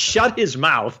speaker just shut his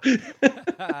mouth,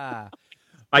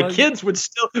 my kids would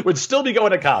still be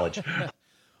going to college.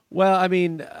 Well, I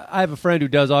mean, I have a friend who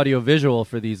does audio-visual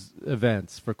for these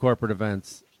events, for corporate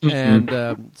events. Mm-hmm.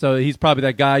 And so he's probably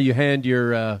that guy you hand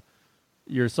your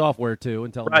software to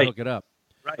and tell him to hook it up.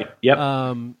 Right, yep.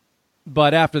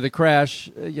 But after the crash,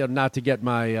 not to get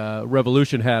my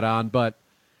Revolution hat on, but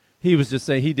he was just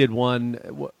saying he did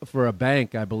one for a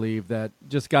bank, I believe, that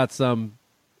just got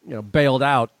bailed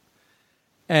out.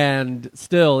 And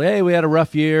still, hey, we had a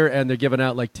rough year, and they're giving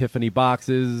out like Tiffany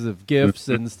boxes of gifts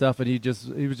and stuff, and he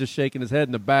was just shaking his head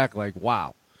in the back like,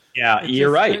 wow. Yeah,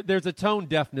 you're right. There's a tone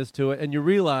deafness to it, and you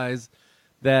realize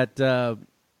that, the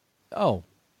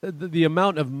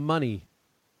amount of money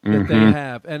that they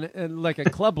have, and like a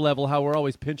club level, how we're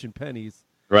always pinching pennies.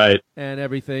 Right. And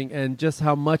everything, and just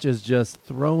how much is just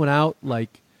thrown out,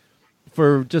 like,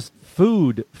 for just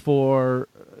food, for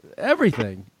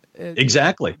everything.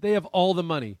 Exactly. They have all the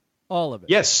money, all of it.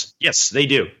 Yes, they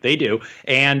do.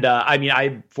 And I mean,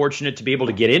 I'm fortunate to be able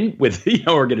to get in with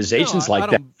organizations like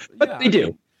that. But they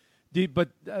do.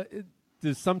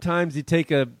 Sometimes you take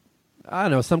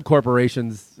some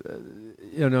corporations,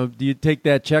 do you take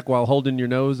that check while holding your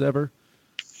nose ever?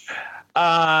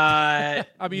 I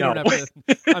mean, you no. don't have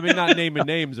to, I mean, not naming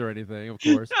names or anything, of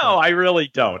course. No, I really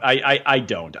don't. I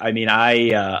don't. I mean,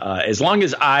 as long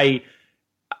as I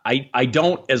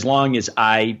don't, as long as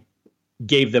I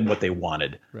gave them what they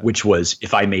wanted, Right. which was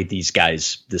if I made these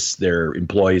guys, their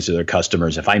employees or their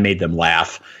customers, if I made them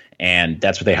laugh, and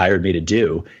that's what they hired me to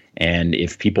do. And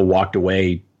if people walked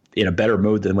away in a better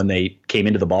mood than when they came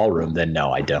into the ballroom, then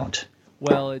no, I don't.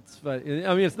 Well, I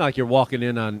mean, it's not like you're walking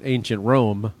in on ancient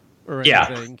Rome or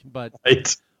anything, but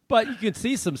you can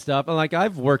see some stuff. And like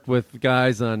I've worked with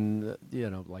guys on,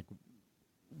 like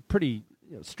pretty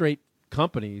straight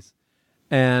companies.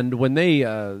 And when they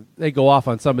go off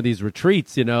on some of these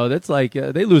retreats, that's like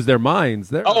they lose their minds.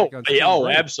 They're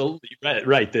absolutely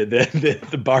right.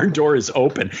 The barn door is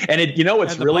open, and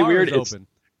what's really weird is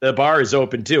the bar is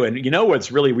open too. And what's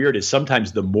really weird is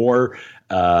sometimes the more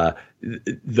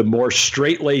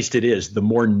straight-laced it is, the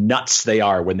more nuts they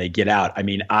are when they get out. I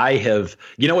mean,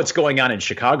 what's going on in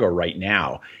Chicago right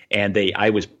now, and I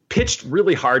was pitched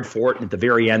really hard for it. And at the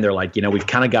very end, they're like, we've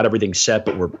kind of got everything set,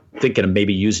 but we're thinking of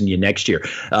maybe using you next year.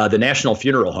 The National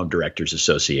Funeral Home Directors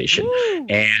Association. Woo.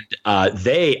 And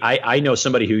I know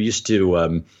somebody who used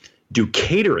to do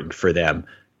catering for them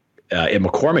in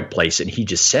McCormick Place. And he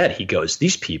just said,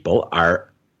 these people are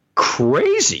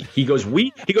crazy. He goes,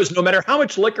 no matter how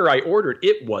much liquor I ordered,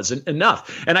 it wasn't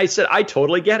enough. And I said, I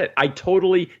totally get it. I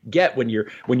totally get when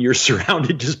you're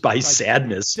surrounded just by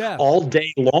sadness all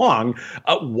day long.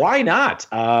 Why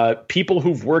not? People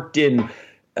who've worked in,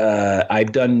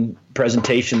 I've done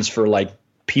presentations for like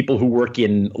people who work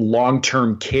in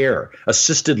long-term care,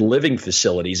 assisted living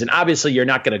facilities. And obviously you're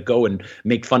not going to go and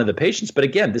make fun of the patients. But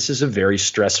again, this is a very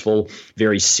stressful,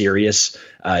 very serious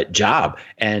job.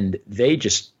 And they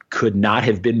just could not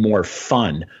have been more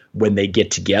fun when they get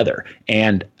together.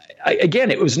 And again,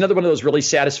 it was another one of those really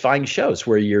satisfying shows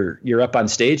where you're up on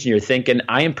stage and you're thinking,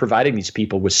 I am providing these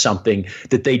people with something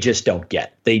that they just don't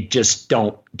get. They just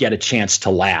don't get a chance to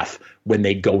laugh when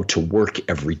they go to work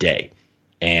every day.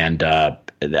 And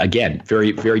again,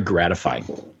 very, very gratifying.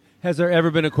 Has there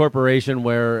ever been a corporation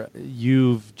where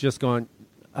you've just gone,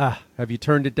 have you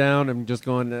turned it down? I'm just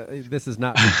going, this is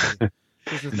not my thing.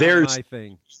 This is not my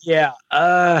thing. Yeah,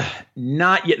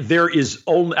 not yet. There is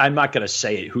only. I'm not going to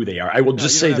say who they are. I will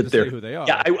just say that they're. Who they are.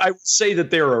 Yeah, I would say that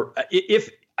there are. If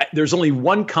there's only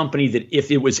one company that,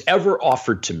 if it was ever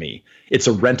offered to me, it's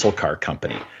a rental car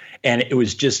company, and it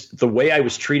was just the way I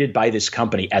was treated by this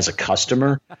company as a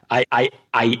customer. I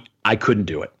couldn't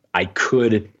do it. I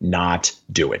could not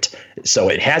do it. So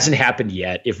it hasn't happened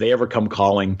yet. If they ever come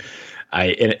calling.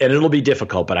 And it'll be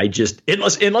difficult, but I just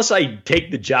unless I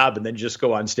take the job and then just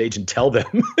go on stage and tell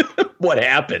them what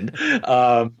happened.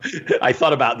 I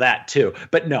thought about that too,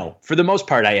 but no, for the most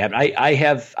part, I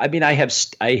have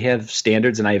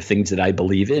standards and I have things that I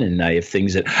believe in, and I have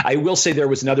things that I will say. There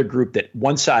was another group that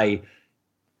once I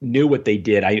knew what they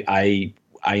did, I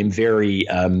am very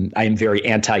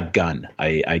anti-gun.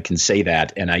 I can say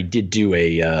that, and I did do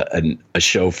a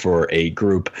show for a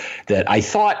group that I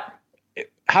thought.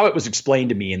 How it was explained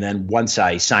to me, and then once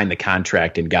I signed the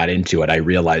contract and got into it, I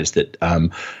realized that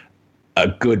a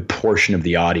good portion of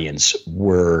the audience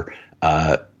were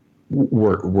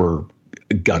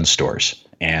gun stores,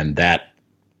 and that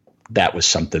was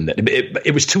something that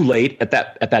it was too late at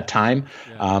that time.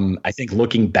 Yeah. I think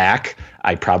looking back,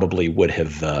 I probably would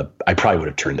have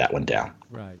turned that one down.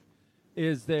 Right.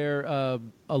 Is there a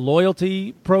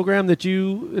loyalty program that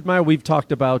you admire? We've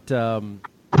talked about.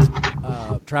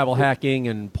 Travel hacking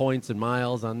and points and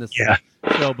miles on this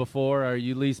show before. Are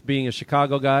you at least being a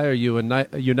Chicago guy? Are you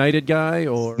a United guy?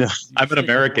 Or no, I'm an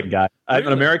American guy. I'm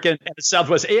an American and a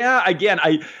Southwest. Yeah, again,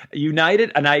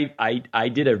 United, and I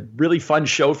did a really fun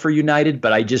show for United,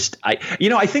 but I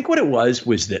think what it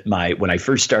was that when I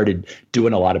first started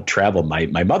doing a lot of travel, my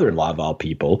mother-in-law of all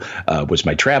people was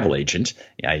my travel agent.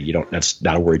 Yeah, that's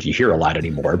not a word you hear a lot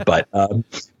anymore, but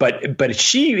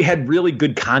she had really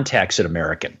good contacts at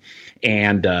American.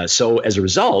 And so as a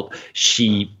result,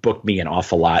 she booked me an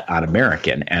awful lot on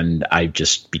American, and I've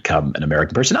just become an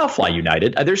American person. I'll fly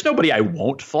United. There's nobody I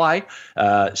won't fly.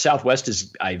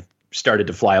 Southwest I've started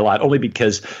to fly a lot only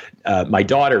because my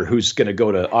daughter, who's going to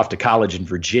go off to college in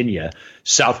Virginia,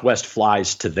 Southwest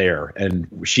flies to there, and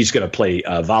she's going to play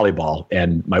volleyball.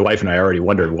 And my wife and I already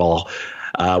wondered, well,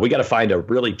 we got to find a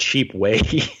really cheap way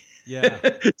to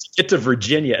get to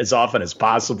Virginia as often as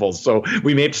possible. So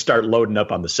we may have to start loading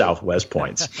up on the Southwest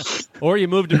points. Or you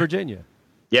move to Virginia.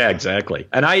 Yeah, exactly.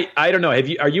 And I don't know.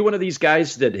 Are you one of these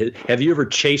guys that have you ever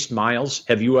chased miles?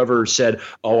 Have you ever said,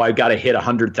 "Oh, I've got to hit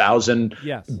 100,000"?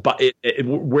 Yes. But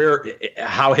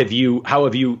how have you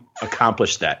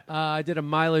accomplish that? I did a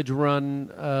mileage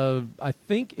run. I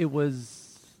think it was.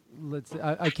 Let's see,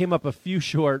 I came up a few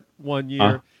short one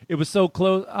year. It was so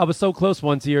close. I was so close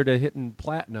once year to hitting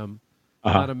platinum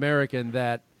on American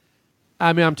that.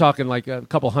 I mean, I'm talking like a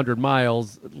couple 100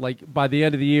 miles. Like by the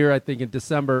end of the year, I think in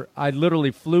December, I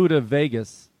literally flew to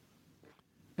Vegas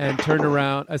and turned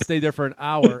around. I stayed there for an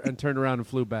hour and turned around and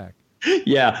flew back.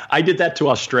 Yeah, I did that to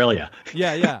Australia.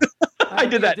 Yeah. I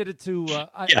did that. I did it to.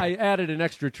 I added an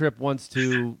extra trip once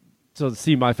to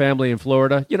see my family in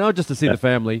Florida. Just to see the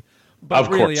family. But of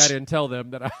really, course. I didn't tell them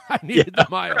that I needed the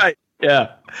miles. Right.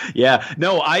 Yeah.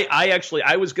 No,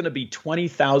 I was going to be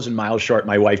 20,000 miles short.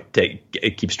 My wife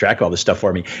keeps track of all this stuff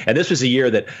for me. And this was a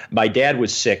year that my dad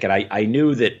was sick, and I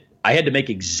knew that I had to make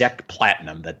exec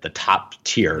platinum, that the top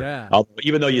tier. Yeah.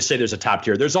 Even though you say there's a top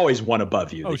tier, there's always one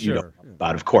above you that you know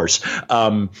about, of course.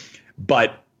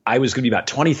 But I was going to be about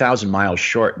 20,000 miles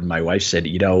short, and my wife said,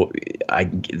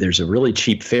 there's a really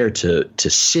cheap fare to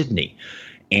Sydney,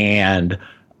 and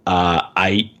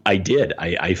I did.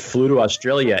 I flew to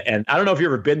Australia, and I don't know if you've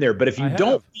ever been there, but if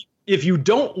you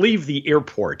don't leave the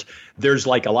airport, there's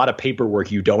like a lot of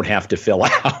paperwork you don't have to fill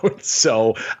out.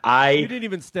 So you didn't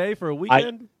even stay for a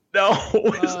weekend? No,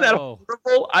 isn't that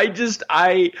horrible?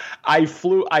 I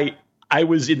flew. I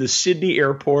was in the Sydney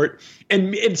airport,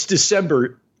 and it's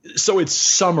December, so it's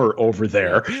summer over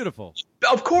there. Yeah, beautiful,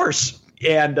 of course.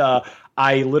 And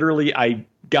I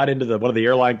got into one of the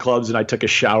airline clubs, and I took a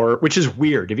shower, which is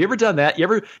weird. Have you ever done that?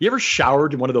 You ever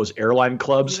showered in one of those airline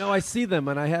clubs? I see them,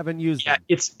 and I haven't used them.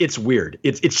 It's weird.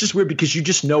 It's just weird because you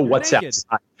just know what's naked.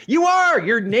 outside.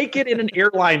 You're naked in an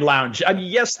airline lounge. I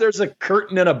mean, yes, there's a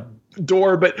curtain and a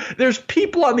door, but there's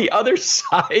people on the other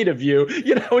side of you.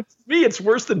 To me, it's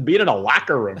worse than being in a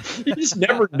locker room. You just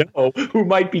never know who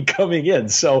might be coming in.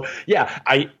 So yeah,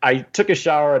 I took a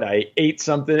shower and I ate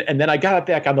something, and then I got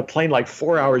back on the plane like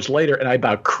 4 hours later, and I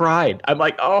about cried. I'm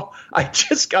like, I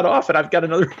just got off, and I've got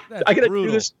another. I got to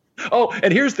do this. Oh,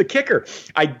 and here's the kicker: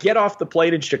 I get off the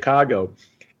plane in Chicago,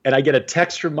 and I get a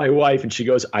text from my wife, and she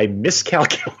goes, "I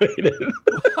miscalculated."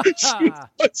 She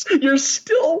goes, "You're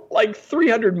still like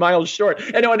 300 miles short."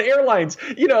 And on airlines,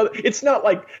 it's not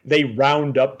like they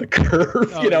round up the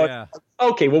curve. Yeah.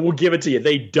 Okay, well, we'll give it to you.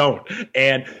 They don't.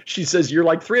 And she says, "You're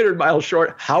like 300 miles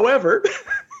short. However,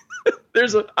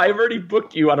 I've already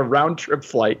booked you on a round trip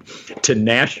flight to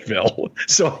Nashville."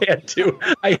 So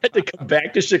I had to come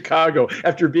back to Chicago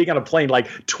after being on a plane like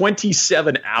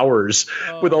 27 hours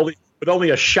with only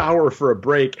a shower for a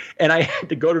break, and I had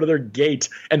to go to another gate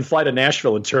and fly to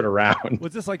Nashville and turn around.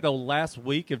 Was this like the last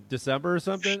week of December or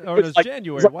something? Or it was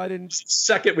January? Why didn't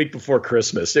second week before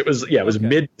Christmas? It was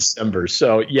mid-December.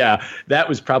 So yeah, that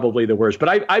was probably the worst.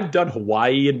 But I've done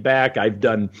Hawaii and back. I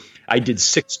did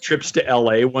 6 trips to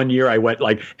LA one year. I went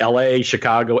like LA,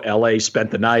 Chicago, LA, spent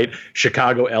the night,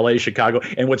 Chicago, LA, Chicago.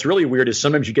 And what's really weird is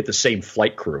sometimes you get the same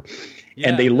flight crew. Yeah,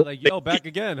 and they look like, yo, back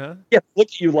again, huh? Yeah, look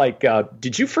at you like,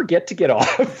 did you forget to get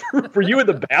off? Were you in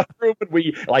the bathroom when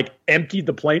we like emptied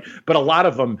the plane? But a lot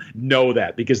of them know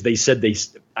that because they said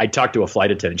I talked to a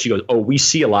flight attendant. She goes, "Oh, we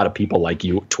see a lot of people like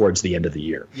you towards the end of the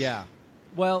year." Yeah.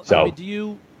 Well, so,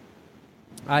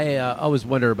 I always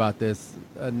wonder about this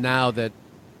now that,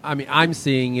 I'm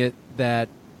seeing it that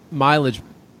mileage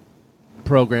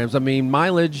programs,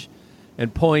 mileage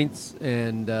and points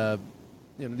and,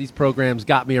 these programs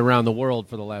got me around the world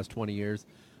for the last 20 years,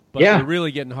 but they're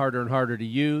really getting harder and harder to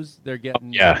use. They're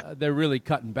getting, they're really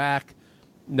cutting back.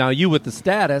 Now, you with the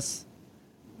status,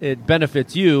 it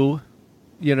benefits you.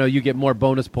 You get more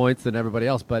bonus points than everybody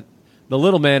else. But the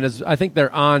little man I think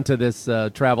they're on to this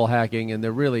travel hacking, and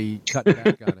they're really cutting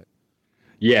back on it.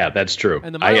 Yeah, that's true.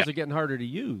 And the miles are getting harder to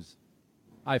use,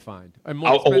 I find, and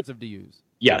more expensive to use.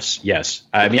 Yes.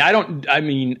 I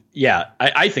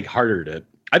think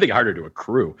harder to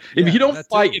accrue. Yeah, if you don't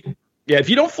fly, if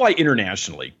you don't fly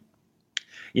internationally,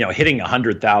 hitting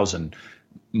 100,000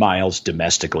 miles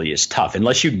domestically is tough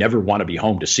unless you never want to be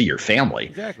home to see your family.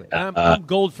 Exactly. I'm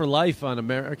gold for life on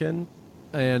American,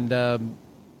 and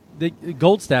the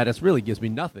gold status really gives me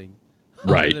nothing.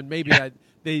 Right. Other than maybe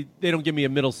they don't give me a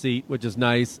middle seat, which is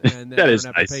nice, and that I is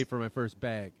don't have nice. to pay for my first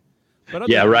bag. But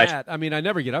other than that, I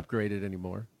never get upgraded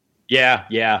anymore. Yeah.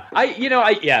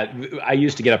 I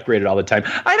used to get upgraded all the time.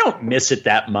 I don't miss it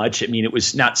that much. It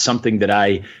was not something that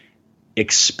I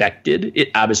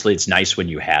expected. Obviously, it's nice when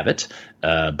you have it,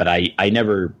 but I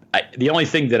never. The only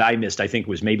thing that I missed, I think,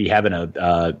 was maybe having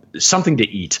something to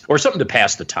eat or something to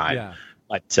pass the time. Yeah.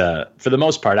 But for the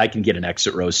most part, I can get an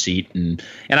exit row seat, and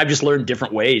I've just learned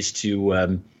different ways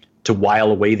to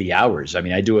while away the hours.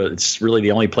 It's really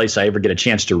the only place I ever get a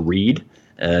chance to read.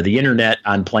 The internet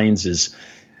on planes is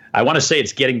I want to say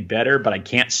it's getting better, but I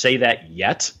can't say that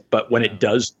yet. But when it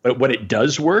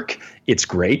does work, it's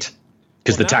great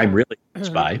because the time really goes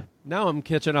by. Now I'm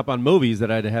catching up on movies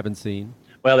that I haven't seen.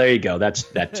 Well, there you go. That's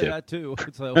that too. That too.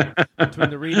 So between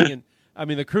the reading and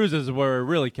the cruises were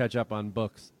really catch up on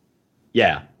books.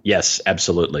 Yeah. Yes.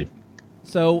 Absolutely.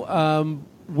 So,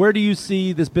 where do you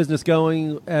see this business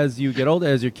going as you get older?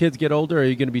 As your kids get older, are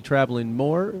you going to be traveling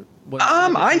more?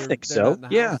 I think so.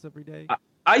 Yeah. Every day?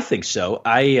 I think so.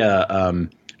 I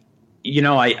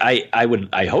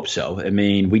hope so. I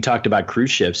mean, we talked about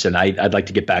cruise ships, and I'd like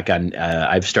to get back on.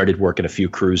 I've started working a few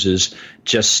cruises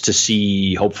just to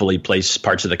see, hopefully,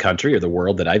 parts of the country or the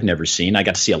world that I've never seen. I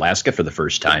got to see Alaska for the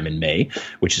first time in May,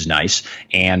 which is nice.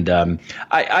 And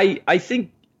I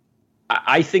think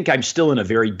I'm still in a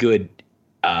very good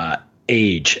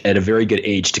age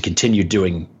to continue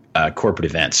doing corporate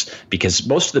events, because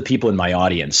most of the people in my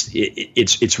audience,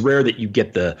 it's rare that you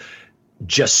get the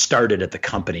just started at the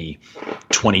company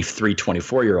 23,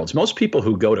 24-year-olds. Most people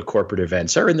who go to corporate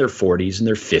events are in their 40s and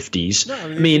their 50s. No, I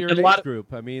mean a lot of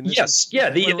group. I mean, yes,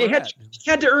 yeah, they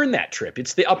had to earn that trip.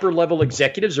 It's the upper level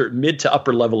executives or mid to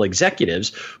upper level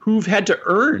executives who've had to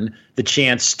earn the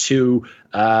chance to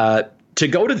go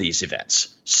to these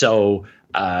events. So,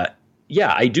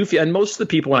 yeah, I do feel, and most of the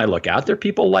people when I look out, they're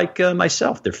people like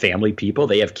myself. They're family people.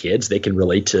 They have kids. They can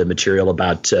relate to material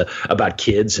about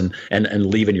kids and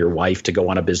leaving your wife to go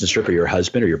on a business trip, or your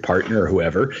husband or your partner or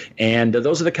whoever. And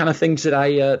those are the kind of things that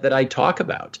I talk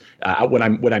about when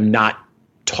I'm not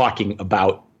talking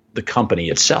about the company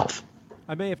itself.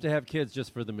 I may have to have kids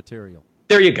just for the material.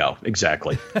 There you go.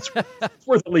 Exactly. It's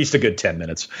worth at least a good 10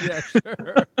 minutes. Yeah,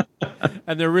 sure.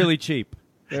 And they're really cheap.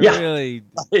 They're really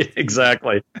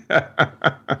exactly.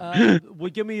 Well,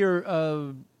 give me your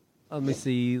let me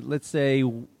see. Let's say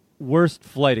worst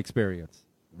flight experience.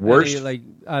 Worst, I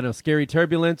don't know, scary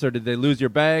turbulence, or did they lose your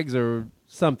bags or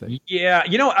something? Yeah,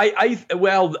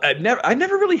 I've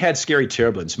never really had scary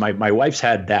turbulence. My wife's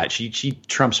had that. She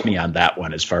trumps me on that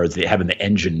one as far as having the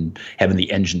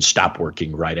engine stop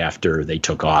working right after they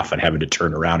took off and having to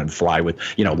turn around and fly with,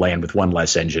 land with one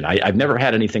less engine. I've never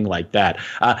had anything like that.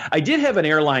 I did have an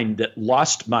airline that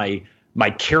lost my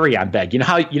carry-on bag. You know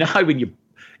how when you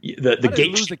the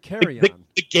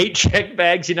gate check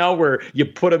bags, where you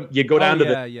put them, you go down to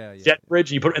the jet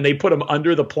bridge, and they put them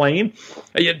under the plane.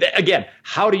 Again,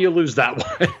 how do you lose that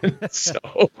one? So,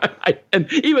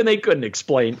 and even they couldn't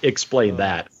explain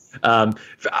that.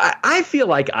 I feel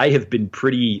like I have been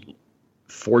pretty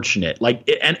fortunate,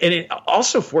 and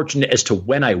also fortunate as to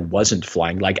when I wasn't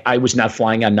flying. Like, I was not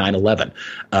flying on 9/11.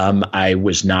 I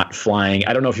was not flying.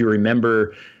 I don't know if you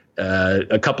remember.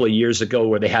 A couple of years ago,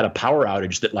 where they had a power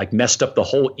outage that messed up the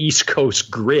whole East Coast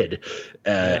grid,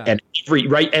 and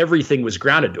everything was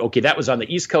grounded. Okay, that was on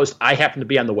the East Coast. I happened to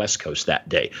be on the West Coast that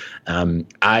day. I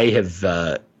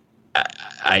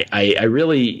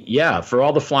really, for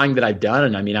all the flying that I've done,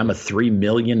 and I mean, I'm a 3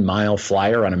 million mile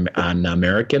flyer on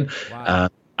American. Wow.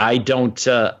 I don't.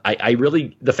 I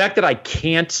really, the fact that I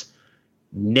can't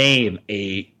name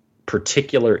a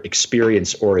particular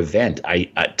experience or event,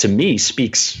 to me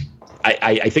speaks.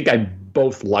 I think I'm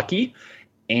both lucky,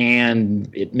 and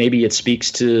maybe it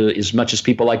speaks to, as much as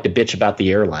people like to bitch about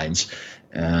the airlines,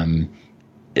 that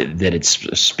it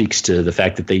speaks to the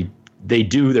fact that they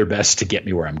do their best to get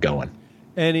me where I'm going.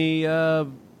 Any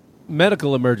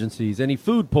medical emergencies? Any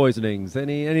food poisonings?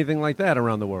 Anything like that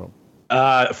around the world?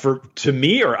 To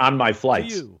me or on my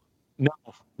flights? To you?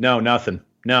 No, nothing.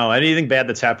 No, anything bad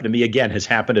that's happened to me, again, has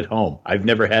happened at home. I've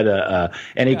never had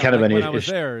any kind of an issue. When I was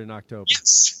there in October.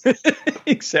 Yes,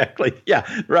 exactly. Yeah,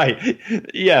 right.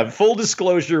 Yeah, full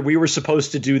disclosure, we were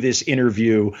supposed to do this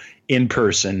interview in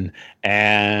person,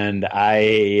 and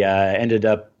I ended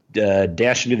up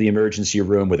dashing to the emergency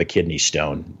room with a kidney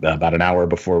stone about an hour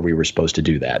before we were supposed to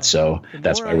do that. So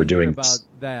that's why we're doing this.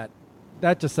 That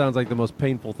just sounds like the most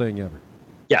painful thing ever.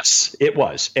 Yes, it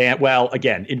was. And well,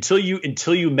 again, until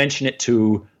you mention it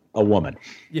to a woman.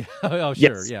 Yeah. Oh,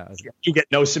 sure. Yes, yeah. You get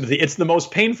no sympathy. It's the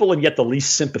most painful and yet the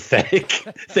least sympathetic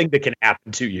thing that can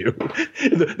happen to you.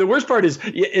 The worst part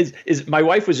is my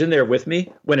wife was in there with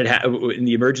me when in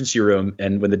the emergency room,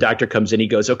 and when the doctor comes in, he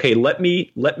goes, "Okay, let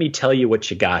me tell you what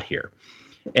you got here,"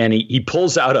 and he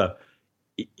pulls out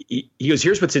he goes,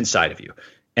 "Here's what's inside of you,"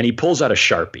 and he pulls out a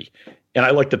Sharpie. And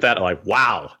I looked at that and I'm like,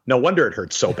 wow, no wonder it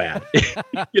hurts so bad. And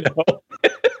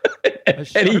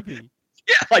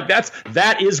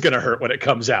that is going to hurt when it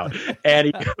comes out. And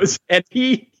he goes, and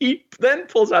he then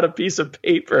pulls out a piece of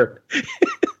paper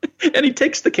and he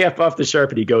takes the cap off the Sharpie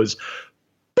and he goes,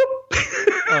 boop.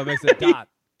 Oh, it makes a dot.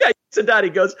 Yeah, to Don,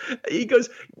 he goes,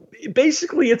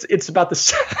 basically it's about the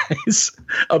size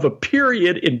of a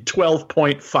period in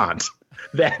 12-point font.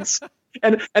 That's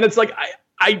and it's like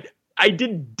I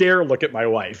didn't dare look at my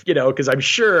wife, because I'm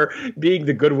sure, being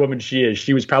the good woman she is,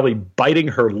 she was probably biting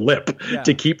her lip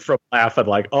to keep from laughing.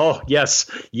 Like, oh yes,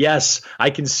 I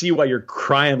can see why you're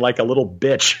crying like a little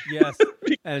bitch. Yes,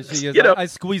 and she is. I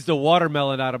squeezed a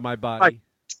watermelon out of my body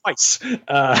twice.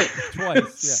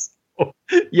 Twice.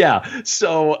 Yeah.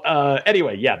 So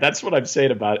anyway, that's what I'm saying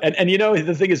about it. And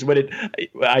the thing is, when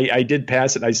I did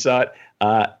pass it, and I saw it.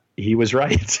 He was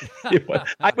right.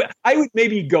 I would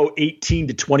maybe go 18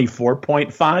 to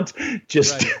 24-point font,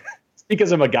 just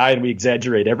because I'm a guy and we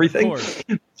exaggerate everything.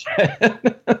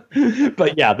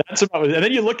 But yeah, that's about it. And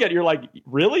then you look at it, you're like,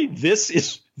 really? This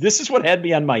is what had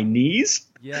me on my knees?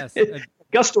 Yes.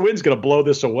 Gust of wind's going to blow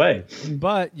this away.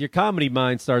 But your comedy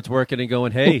mind starts working and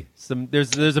going, hey,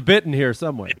 there's a bit in here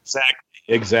somewhere.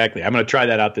 Exactly. I'm going to try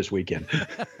that out this weekend.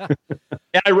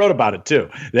 And I wrote about it too.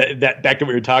 That back to what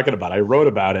we were talking about. I wrote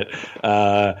about it.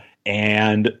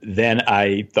 And then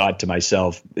I thought to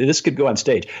myself, this could go on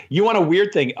stage. You want a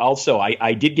weird thing? Also,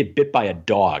 I did get bit by a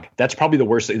dog. That's probably the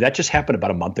worst thing. That just happened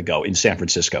about a month ago in San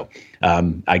Francisco.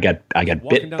 I got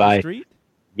bit by. The street?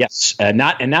 Yes,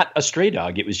 not a stray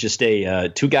dog. It was just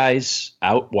two guys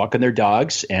out walking their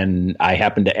dogs, and I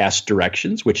happened to ask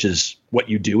directions, which is what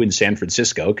you do in San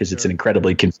Francisco because it's an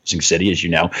incredibly confusing city, as you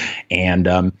know. And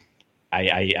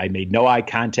I made no eye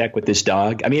contact with this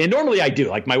dog. I mean, and normally I do.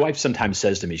 Like my wife sometimes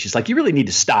says to me, she's like, "You really need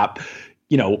to stop,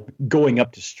 going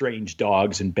up to strange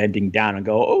dogs and bending down and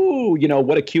go, oh,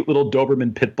 what a cute little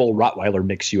Doberman Pit Bull Rottweiler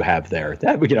mix you have there."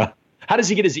 That how does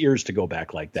he get his ears to go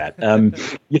back like that? And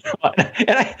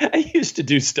I used to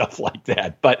do stuff like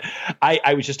that. But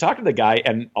I was just talking to the guy,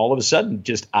 and all of a sudden,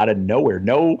 just out of nowhere,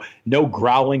 no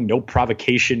growling, no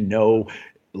provocation, no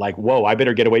like, whoa, I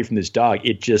better get away from this dog.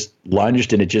 It just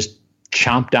lunged and it just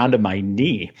chomped onto my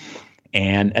knee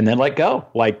and then let go.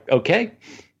 Like, okay,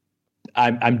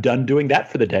 I'm done doing that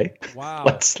for the day. Wow.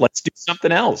 Let's do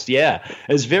something else. Yeah.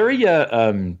 It was very,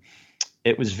 I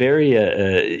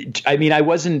mean, I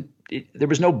wasn't, there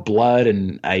was no blood.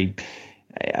 And I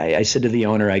said to the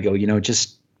owner, I go,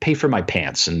 just pay for my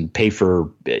pants and pay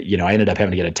for, I ended up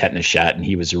having to get a tetanus shot, and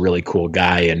he was a really cool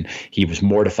guy, and he was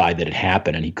mortified that it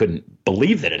happened, and he couldn't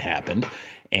believe that it happened.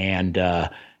 And,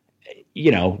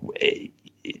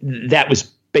 that was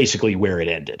basically where it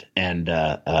ended. And,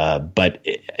 but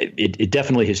it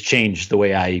definitely has changed the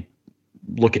way I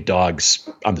look at dogs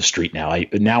on the street now.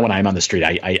 Now when I'm on the street,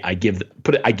 I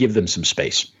give them some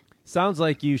space. Sounds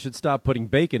like you should stop putting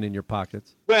bacon in your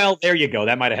pockets. Well, there you go.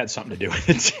 That might have had something to do with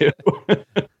it too.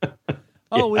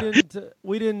 Oh,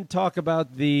 we didn't talk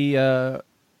about the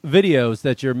videos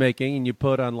that you're making and you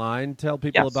put online. Tell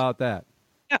people about that.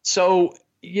 Yeah. So,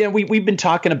 we've been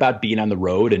talking about being on the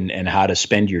road and how to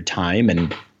spend your time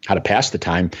and how to pass the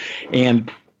time.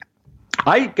 And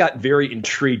I got very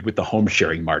intrigued with the home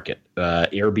sharing market,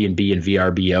 Airbnb and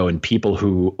VRBO, and people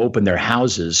who open their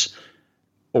houses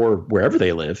or wherever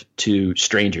they live to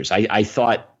strangers. I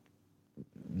thought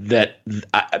that,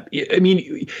 I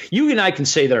mean, you and I can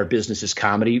say that our business is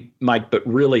comedy, Mike, but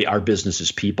really our business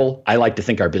is people. I like to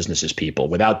think our business is people.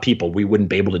 Without people, we wouldn't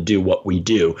be able to do what we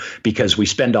do because we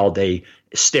spend all day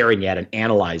staring at and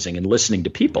analyzing and listening to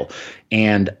people.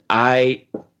 And I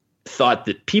thought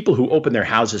that people who open their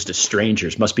houses to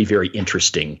strangers must be very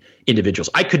interesting individuals.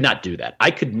 I could not do that.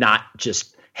 I could not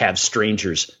just have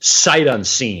strangers sight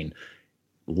unseen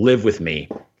live with me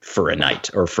for a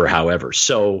night or for however.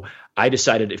 So I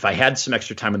decided if I had some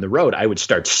extra time on the road, I would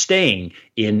start staying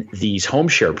in these home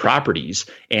share properties,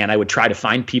 and I would try to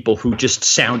find people who just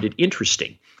sounded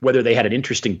interesting, whether they had an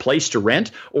interesting place to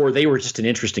rent or they were just an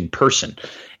interesting person.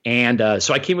 And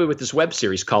so I came up with this web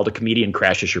series called A Comedian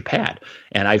Crashes Your Pad.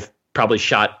 And I've probably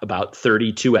shot about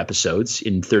 32 episodes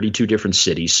in 32 different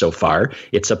cities so far.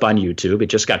 It's up on YouTube. It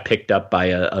just got picked up by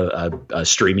a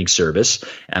streaming service.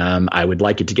 I would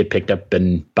like it to get picked up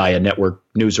by a network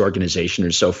news organization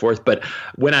or so forth. But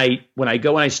when I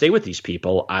go and I stay with these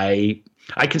people, I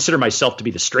consider myself to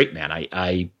be the straight man.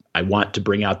 I want to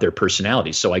bring out their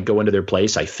personalities. So I go into their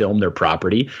place, I film their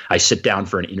property, I sit down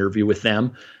for an interview with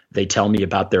them. They tell me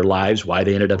about their lives, why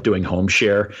they ended up doing home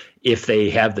share. If they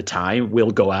have the time,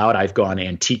 we'll go out. I've gone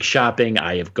antique shopping.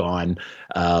 I have gone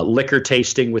liquor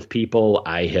tasting with people.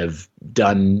 I have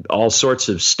done all sorts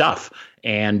of stuff.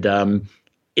 And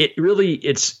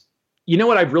it's you know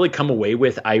what I've really come away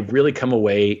with? I've really come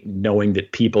away knowing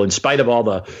that people, in spite of all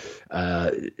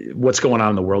the what's going on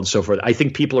in the world and so forth, I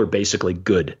think people are basically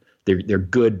good. They're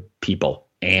good people.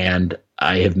 And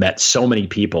I have met so many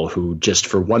people who just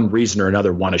for one reason or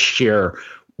another want to share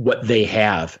what they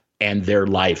have and their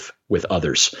life with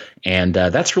others. And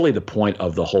that's really the point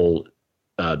of the whole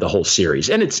series.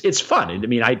 And it's fun. I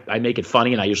mean, I make it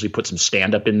funny, and I usually put some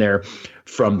stand-up in there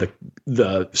from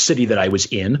the city that I was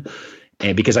in,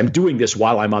 and because I'm doing this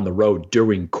while I'm on the road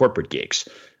doing corporate gigs.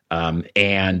 So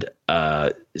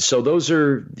those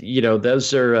are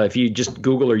if you just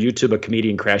Google or YouTube "a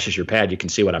comedian crashes your pad," you can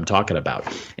see what I'm talking about.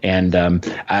 And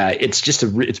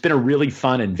it's been a really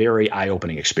fun and very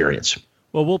eye-opening experience.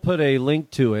 Well, we'll put a link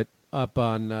to it up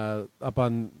on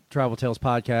Travel Tales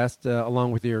Podcast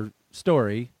along with your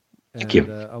story, Thank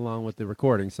you. Along with the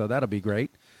recording. So that'll be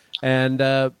great. And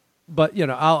but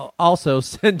I'll also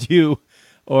send you,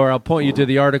 or I'll point you to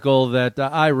the article that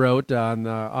I wrote on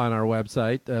our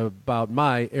website about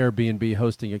my Airbnb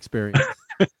hosting experience.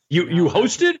 You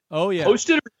hosted? Oh yeah,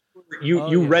 hosted. Or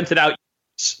you rented out.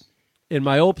 In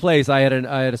my old place, I had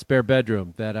a spare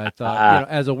bedroom that I thought,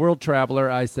 as a world traveler,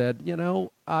 I said,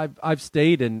 I've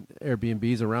stayed in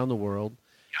Airbnbs around the world,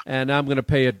 and I'm going to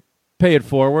pay it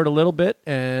forward a little bit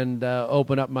and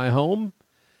open up my home,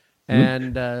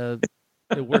 and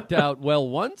it worked out well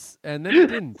once, and then it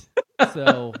didn't.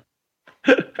 So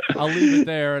I'll leave it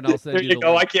there, and I'll send there you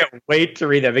go. link. I can't wait to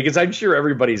read that, because I'm sure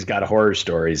everybody's got horror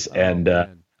stories,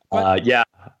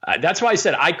 that's why I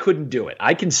said I couldn't do it.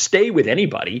 I can stay with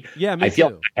anybody. Yeah, me I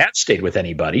feel too. I have stayed with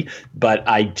anybody, but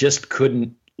I just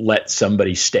couldn't let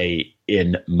somebody stay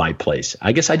in my place.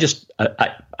 I guess I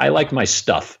like my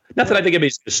stuff. Not that I think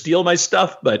anybody's going to steal my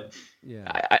stuff, but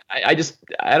I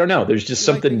don't know. There's just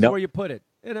something. Where you put it.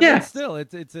 And I mean, still,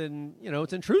 it's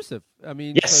intrusive. I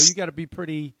mean, so you got to be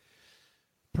pretty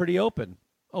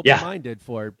open-minded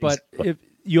for it. But if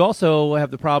you also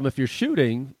have the problem if you're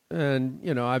shooting,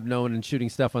 and I've known in shooting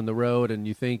stuff on the road, and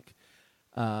you think,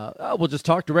 we'll just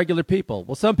talk to regular people.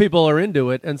 Well, some people are into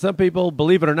it, and some people,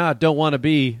 believe it or not, don't want to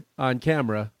be on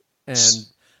camera. And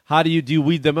how do you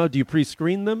weed them out? Do you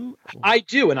pre-screen them? I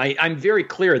do, and I'm very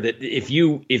clear that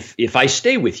if I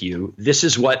stay with you, this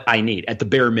is what I need at the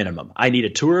bare minimum. I need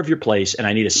a tour of your place, and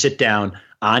I need a sit down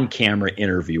on camera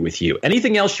interview with you.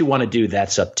 Anything else you want to do,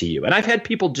 that's up to you. And I've had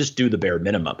people just do the bare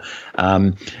minimum.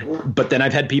 But then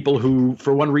I've had people who,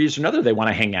 for one reason or another, they want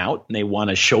to hang out and they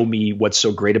want to show me what's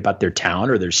so great about their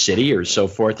town or their city or so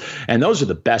forth. And those are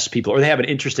the best people. Or they have an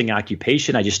interesting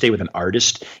occupation. I just stay with an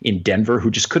artist in Denver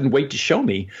who just couldn't wait to show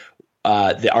me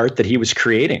the art that he was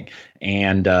creating.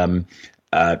 And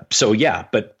but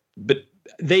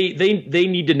they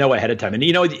need to know ahead of time. And,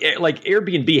 like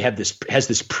Airbnb has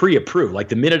this pre-approved, like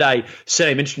the minute I said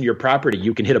I'm interested in your property,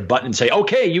 you can hit a button and say,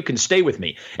 okay, you can stay with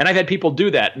me. And I've had people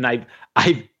do that. And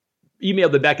I've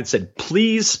emailed them back and said,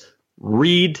 please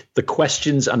read the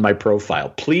questions on my profile.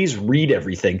 Please read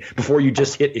everything before you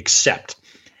just hit accept.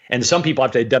 And some people,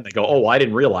 after they've done, they go, "Oh, I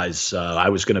didn't realize I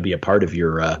was going to be a part of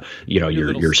your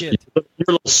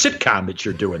little sitcom that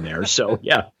you're doing there." So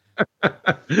yeah.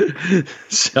 But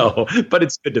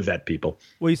it's good to vet people.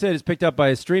 Well, you said it's picked up by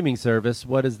a streaming service.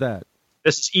 What is that?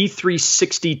 This is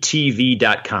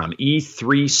E360TV.com,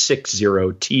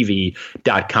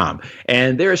 E360TV.com.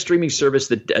 And they're a streaming service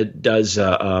that does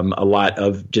a lot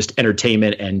of just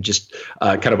entertainment and just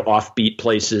kind of offbeat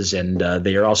places. And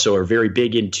they are very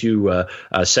big into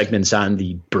segments on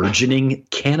the burgeoning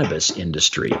cannabis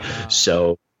industry. Wow.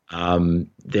 So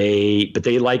they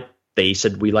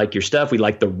said, we like your stuff. We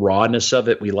like the rawness of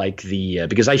it. We like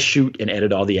because I shoot and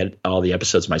edit all the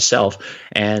episodes myself,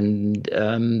 and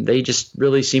they just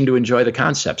really seem to enjoy the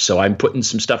concept. So I'm putting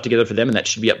some stuff together for them, and that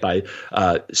should be up by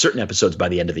certain episodes by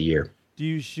the end of the year. Do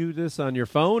you shoot this on your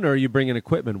phone, or are you bringing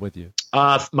equipment with you?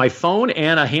 My phone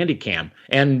and a Handycam,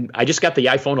 and I just got the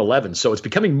iPhone 11, so it's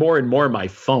becoming more and more my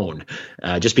phone,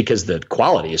 just because the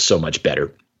quality is so much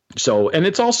better. So, and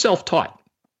it's all self-taught.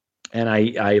 And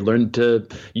I learned to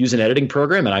use an editing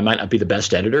program, and I might not be the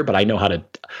best editor, but I know how to.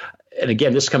 And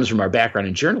again, this comes from our background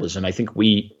in journalism. I think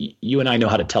you and I know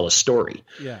how to tell a story.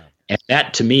 Yeah. And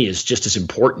that to me is just as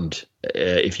important.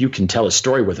 If you can tell a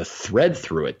story with a thread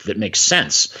through it that makes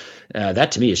sense,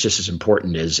 that to me is just as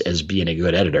important as being a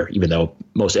good editor. Even though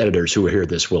most editors who hear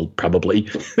this will probably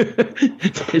take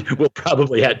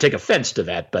offense to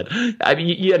that, but I mean,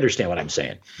 you understand what I'm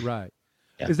saying, right?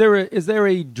 Yeah. Is there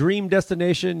a dream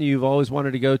destination you've always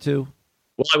wanted to go to?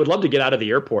 Well, I would love to get out of the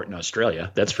airport in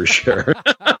Australia. That's for sure.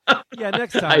 Yeah,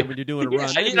 next time when you're doing a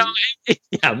run,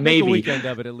 maybe a weekend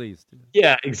of it at least.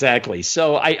 Yeah, exactly.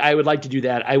 So I would like to do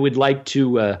that. I would like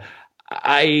to.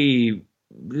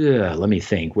 Let me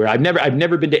think. Where I've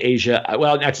never been to Asia.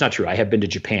 Well, that's not true. I have been to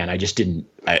Japan. I just didn't.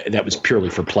 That was purely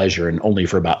for pleasure and only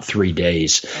for about 3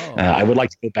 days. I would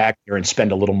like to go back there and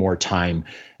spend a little more time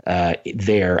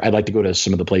there. I'd like to go to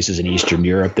some of the places in Eastern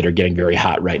Europe that are getting very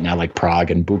hot right now, like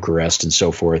Prague and Bucharest and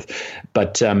so forth.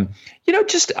 But,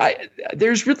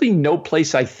 there's really no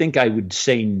place I think I would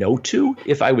say no to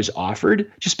if I was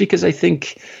offered, just because I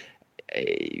think,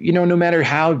 no matter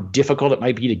how difficult it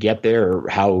might be to get there or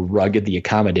how rugged the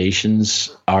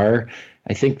accommodations are,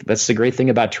 I think that's the great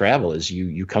thing about travel is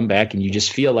you come back and you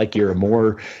just feel like you're a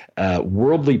more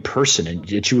worldly person and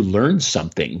that you learn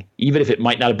something, even if it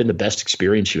might not have been the best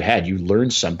experience you had. You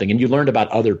learned something and you learned about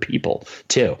other people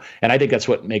too. And I think that's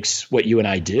what makes what you and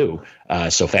I do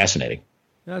so fascinating.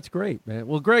 That's great, man.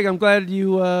 Well, Greg, I'm glad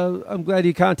you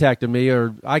contacted me,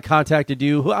 or I contacted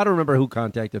you. I don't remember who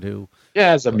contacted who.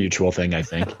 Yeah, it's a mutual thing, I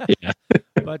think. Yeah.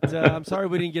 But I'm sorry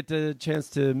we didn't get the chance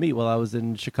to meet while I was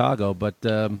in Chicago. But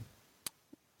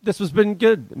this has been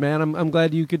good, man. I'm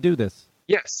glad you could do this.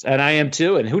 Yes, and I am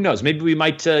too. And who knows? Maybe we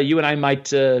might, you and I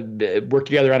might work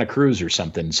together on a cruise or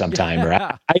something sometime. Or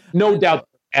I no doubt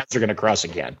paths are going to cross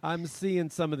again. I'm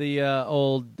seeing some of the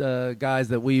old guys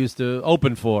that we used to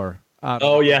open for.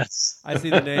 Yes. I see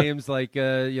the names like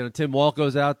Tim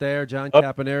Walco's out there, John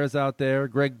Caponera's out there,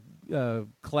 Greg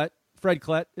Fred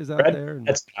Klett is out there.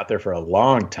 That's been out there for a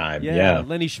long time. Yeah.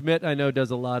 Lenny Schmidt I know does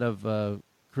a lot of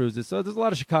cruises, so there's a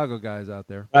lot of Chicago guys out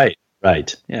there. Right.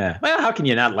 Yeah. Well, how can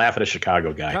you not laugh at a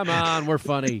Chicago guy? Come on, we're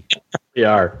funny. We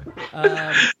are.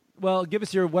 Well, give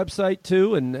us your website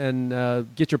too,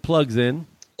 and get your plugs in.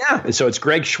 Yeah, so it's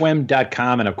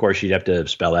gregschwem.com, and of course you'd have to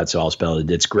spell that, so I'll spell it.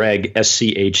 It's Greg,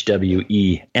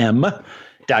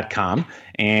 SCHWEM.com,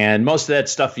 and most of that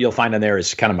stuff you'll find on there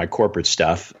is kind of my corporate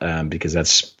stuff, because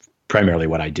that's primarily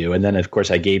what I do. And then, of course,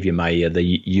 I gave you my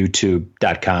the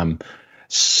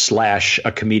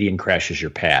youtube.com/A Comedian Crashes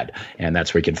Your Pad, and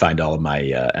that's where you can find all of my,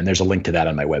 and there's a link to that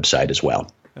on my website as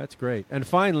well. That's great. And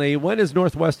finally, when is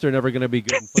Northwestern ever going to be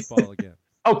good in football again?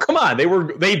 Oh, come on.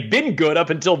 They've been good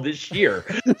up until this year.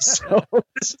 So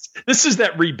this is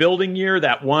that rebuilding year,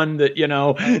 that one that,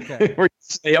 where you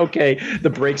say, okay, the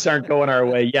brakes aren't going our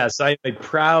way. Yes, I'm a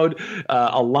proud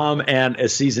alum and a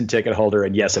season ticket holder.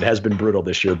 And yes, it has been brutal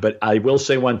this year. But I will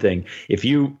say one thing.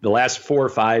 The last 4 or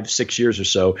 5, 6 years or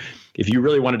so, if you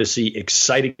really wanted to see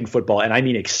exciting football, and I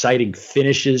mean exciting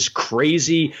finishes,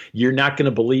 crazy, you're not going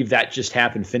to believe that just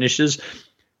happened finishes,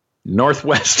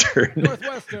 Northwestern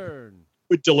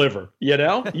would deliver,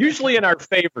 usually in our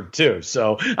favor too.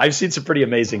 So I've seen some pretty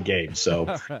amazing games. So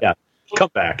yeah, come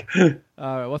back. All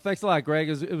right. Well, thanks a lot, Greg.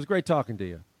 It was great talking to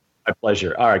you. My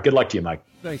pleasure. All right. Good luck to you, Mike.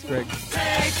 Thanks, Greg.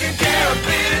 Taking care of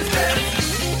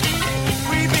business.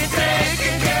 We've been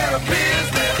taking care of business.